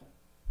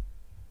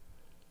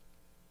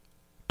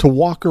to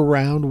walk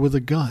around with a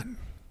gun?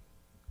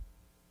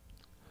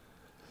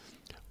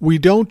 We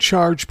don't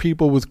charge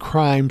people with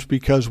crimes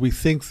because we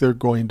think they're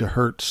going to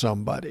hurt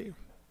somebody.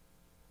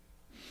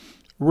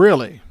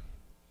 Really?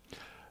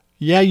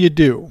 Yeah, you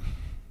do.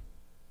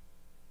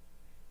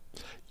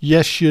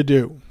 Yes, you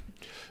do.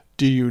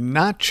 Do you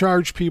not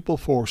charge people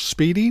for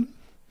speeding?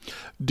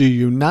 Do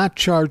you not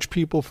charge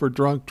people for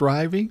drunk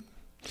driving?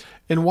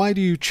 And why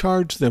do you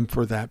charge them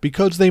for that?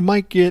 Because they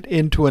might get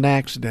into an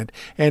accident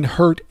and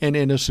hurt an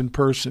innocent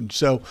person.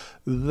 So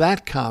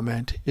that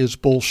comment is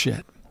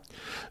bullshit.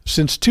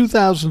 Since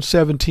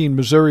 2017,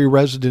 Missouri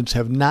residents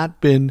have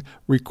not been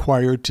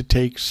required to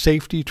take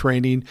safety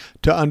training,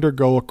 to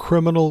undergo a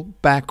criminal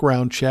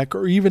background check,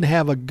 or even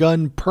have a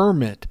gun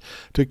permit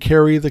to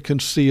carry the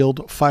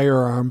concealed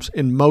firearms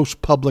in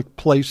most public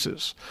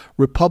places.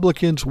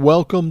 Republicans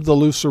welcome the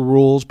looser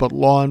rules, but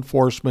law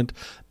enforcement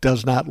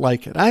does not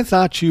like it. I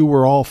thought you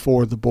were all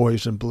for the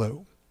boys in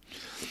blue.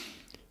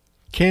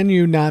 Can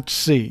you not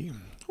see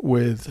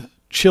with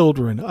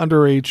children,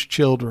 underage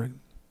children,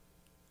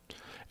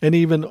 and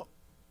even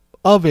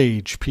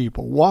of-age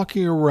people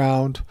walking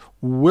around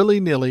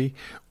willy-nilly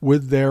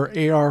with their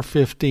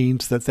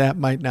AR-15s, that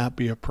might not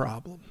be a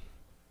problem?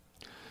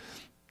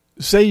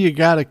 Say you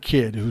got a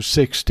kid who's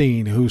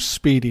 16, who's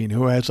speeding,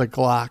 who has a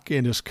Glock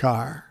in his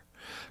car.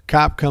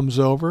 Cop comes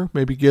over,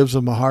 maybe gives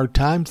him a hard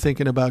time,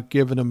 thinking about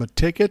giving him a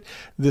ticket.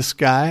 This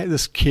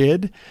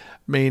kid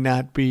may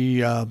not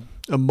be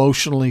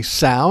emotionally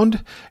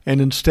sound,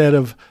 and instead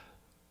of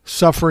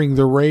suffering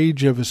the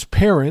rage of his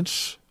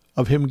parents,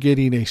 of him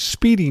getting a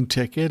speeding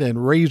ticket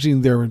and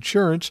raising their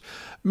insurance,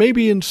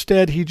 maybe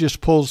instead he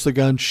just pulls the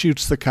gun,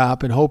 shoots the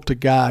cop, and hope to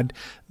God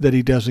that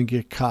he doesn't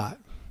get caught.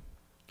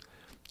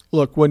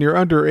 Look, when you're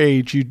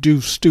underage, you do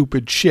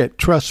stupid shit.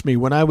 Trust me,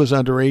 when I was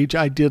underage,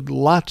 I did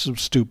lots of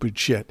stupid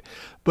shit.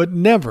 But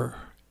never,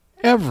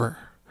 ever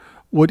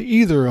would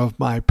either of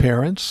my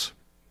parents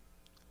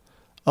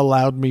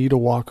allowed me to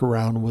walk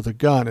around with a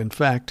gun. In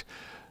fact,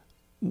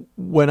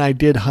 when I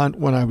did hunt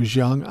when I was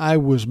young, I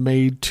was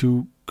made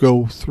to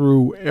go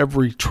through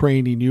every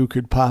training you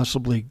could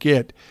possibly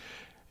get.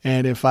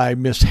 And if I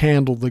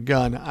mishandled the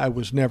gun, I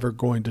was never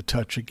going to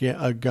touch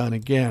a gun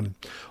again.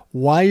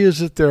 Why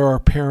is it there are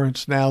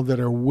parents now that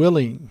are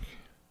willing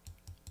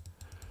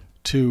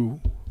to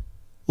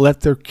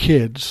let their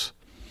kids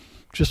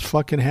just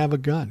fucking have a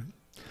gun?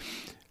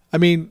 I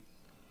mean,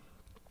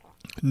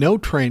 no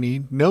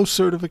training, no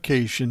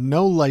certification,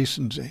 no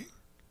licensing.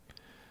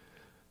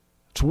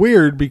 It's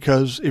weird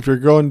because if you're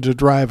going to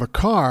drive a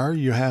car,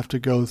 you have to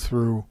go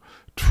through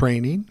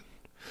training,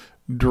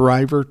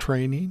 driver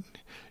training.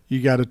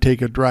 You got to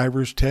take a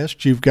driver's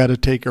test. You've got to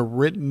take a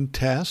written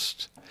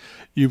test.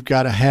 You've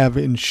got to have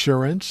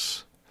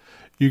insurance.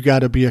 You got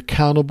to be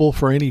accountable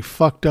for any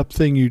fucked up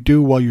thing you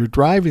do while you're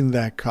driving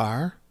that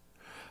car.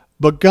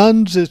 But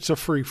guns, it's a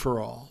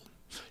free-for-all.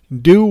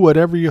 Do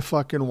whatever you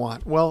fucking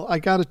want. Well, I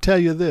got to tell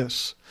you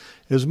this.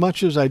 As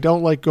much as I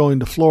don't like going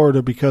to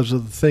Florida because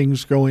of the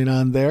things going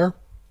on there,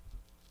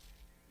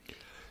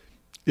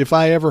 if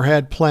I ever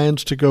had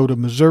plans to go to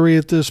Missouri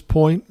at this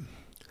point,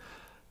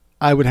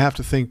 I would have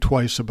to think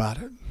twice about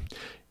it.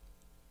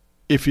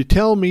 If you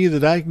tell me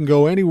that I can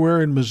go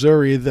anywhere in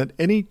Missouri, that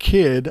any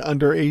kid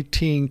under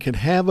 18 can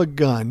have a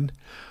gun,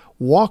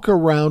 walk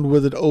around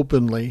with it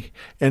openly,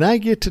 and I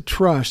get to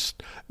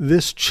trust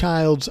this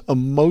child's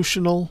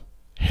emotional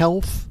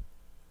health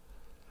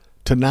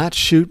to not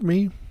shoot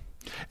me,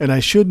 and I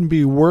shouldn't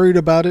be worried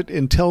about it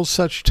until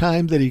such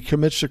time that he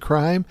commits a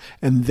crime,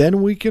 and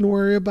then we can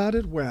worry about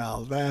it,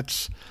 well,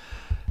 that's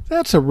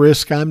a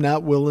risk I'm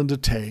not willing to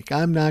take.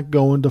 I'm not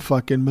going to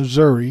fucking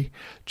Missouri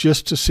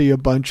just to see a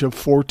bunch of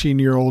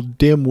 14-year-old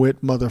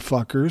dimwit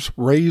motherfuckers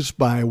raised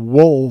by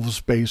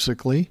wolves,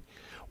 basically,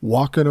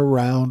 walking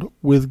around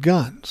with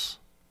guns.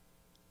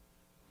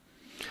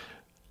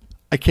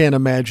 I can't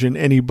imagine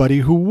anybody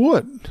who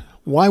would.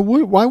 Why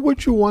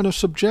would you want to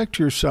subject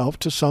yourself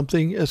to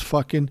something as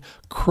fucking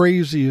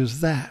crazy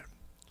as that?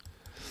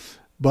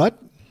 But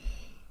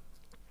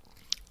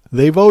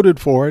they voted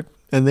for it,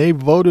 and they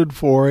voted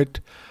for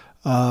it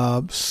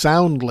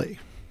soundly.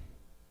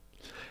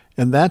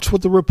 And that's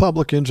what the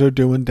Republicans are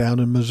doing down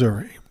in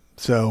Missouri.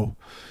 So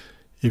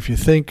if you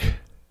think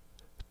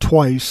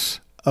twice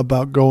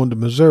about going to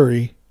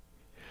Missouri,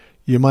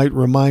 you might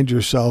remind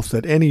yourself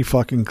that any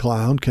fucking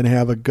clown can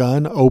have a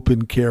gun,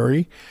 open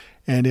carry,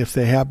 and if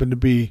they happen to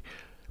be,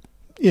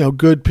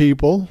 good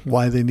people,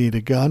 why they need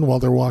a gun while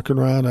they're walking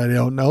around, I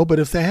don't know. But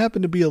if they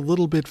happen to be a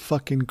little bit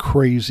fucking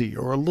crazy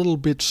or a little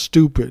bit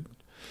stupid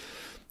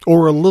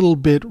or a little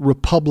bit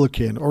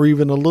Republican or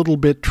even a little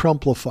bit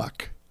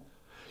Trump-la-fuck,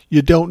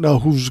 you don't know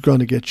who's going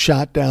to get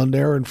shot down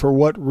there and for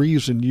what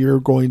reason you're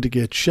going to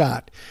get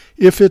shot.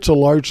 If it's a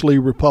largely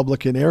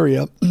Republican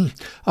area,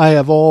 I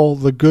have all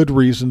the good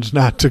reasons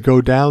not to go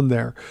down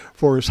there.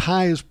 For as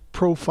high as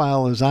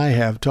profile as I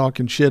have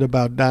talking shit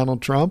about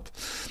Donald Trump,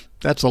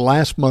 that's the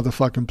last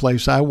motherfucking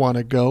place I want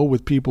to go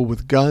with people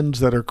with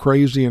guns that are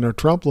crazy and are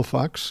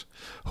Trump-la-fucks.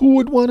 Who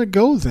would want to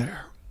go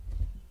there?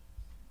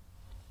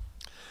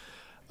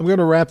 I'm going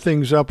to wrap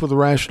things up with the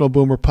Rational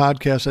Boomer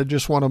podcast. I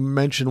just want to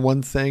mention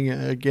one thing.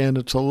 Again,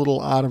 it's a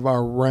little out of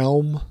our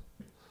realm,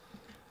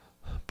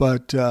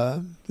 but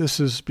this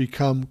has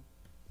become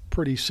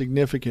pretty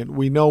significant.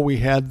 We know we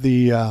had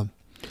the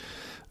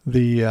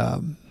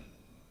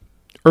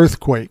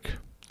earthquake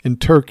in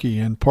Turkey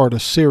and part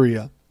of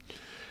Syria.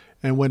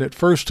 And when it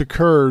first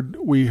occurred,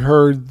 we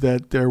heard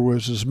that there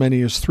was as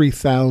many as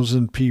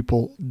 3,000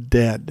 people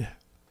dead.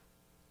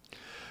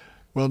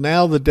 Well,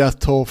 now the death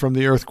toll from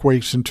the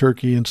earthquakes in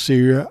Turkey and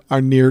Syria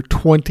are near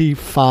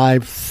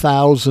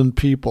 25,000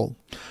 people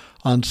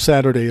on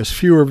Saturday, as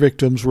fewer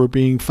victims were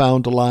being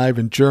found alive,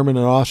 and German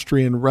and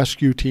Austrian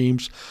rescue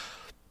teams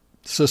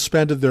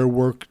suspended their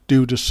work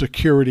due to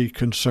security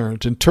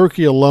concerns. In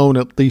Turkey alone,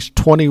 at least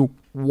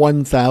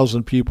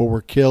 21,000 people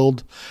were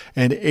killed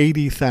and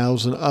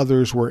 80,000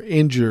 others were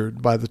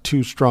injured by the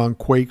two strong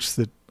quakes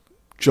that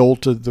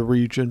jolted the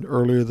region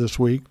earlier this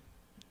week.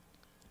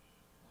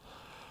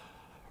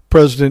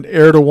 President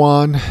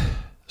Erdogan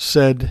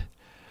said,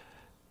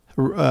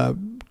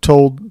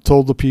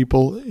 told the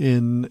people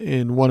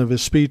in one of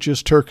his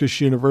speeches, Turkish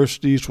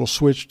universities will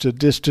switch to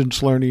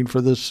distance learning for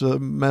this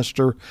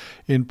semester,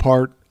 in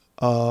part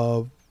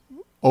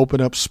open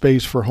up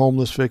space for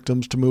homeless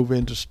victims to move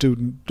into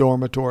student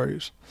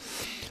dormitories.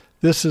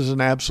 This is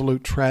an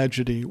absolute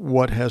tragedy,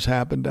 what has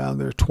happened down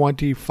there.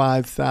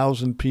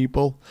 25,000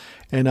 people,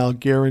 and I'll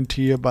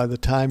guarantee you by the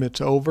time it's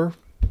over,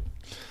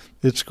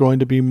 it's going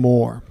to be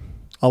more.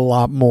 A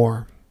lot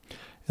more.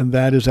 And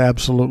that is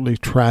absolutely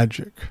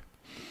tragic.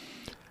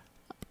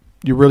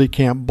 You really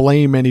can't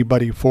blame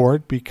anybody for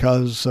it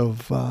because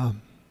of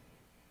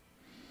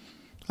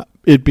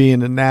it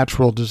being a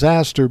natural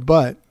disaster,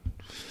 but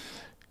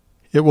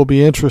it will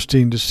be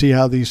interesting to see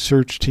how these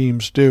search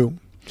teams do,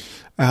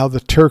 how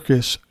the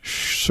Turkish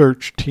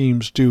search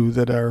teams do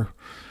that are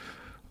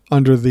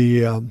under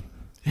the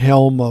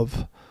helm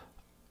of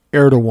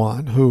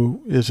Erdogan,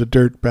 who is a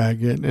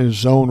dirtbag in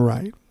his own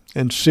right.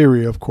 And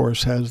Syria, of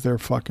course, has their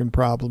fucking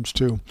problems,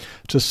 too.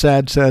 It's a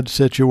sad, sad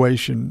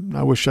situation.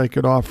 I wish I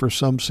could offer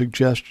some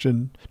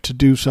suggestion to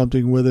do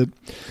something with it.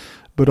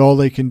 But all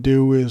they can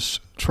do is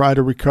try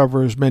to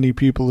recover as many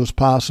people as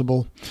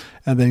possible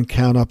and then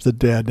count up the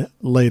dead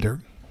later.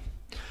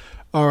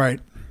 All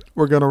right.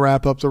 We're going to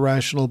wrap up the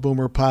Rational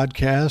Boomer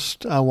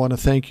podcast. I want to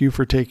thank you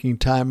for taking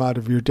time out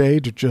of your day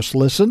to just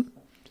listen.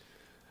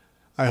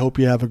 I hope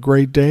you have a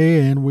great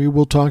day, and we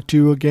will talk to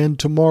you again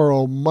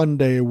tomorrow.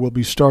 Monday, we'll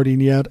be starting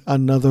yet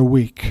another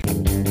week.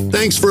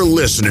 Thanks for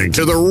listening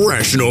to the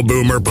Rational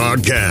Boomer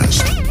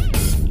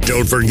podcast.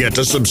 Don't forget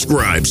to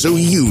subscribe so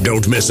you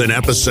don't miss an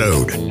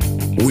episode.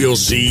 We'll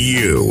see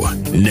you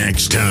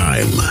next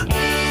time.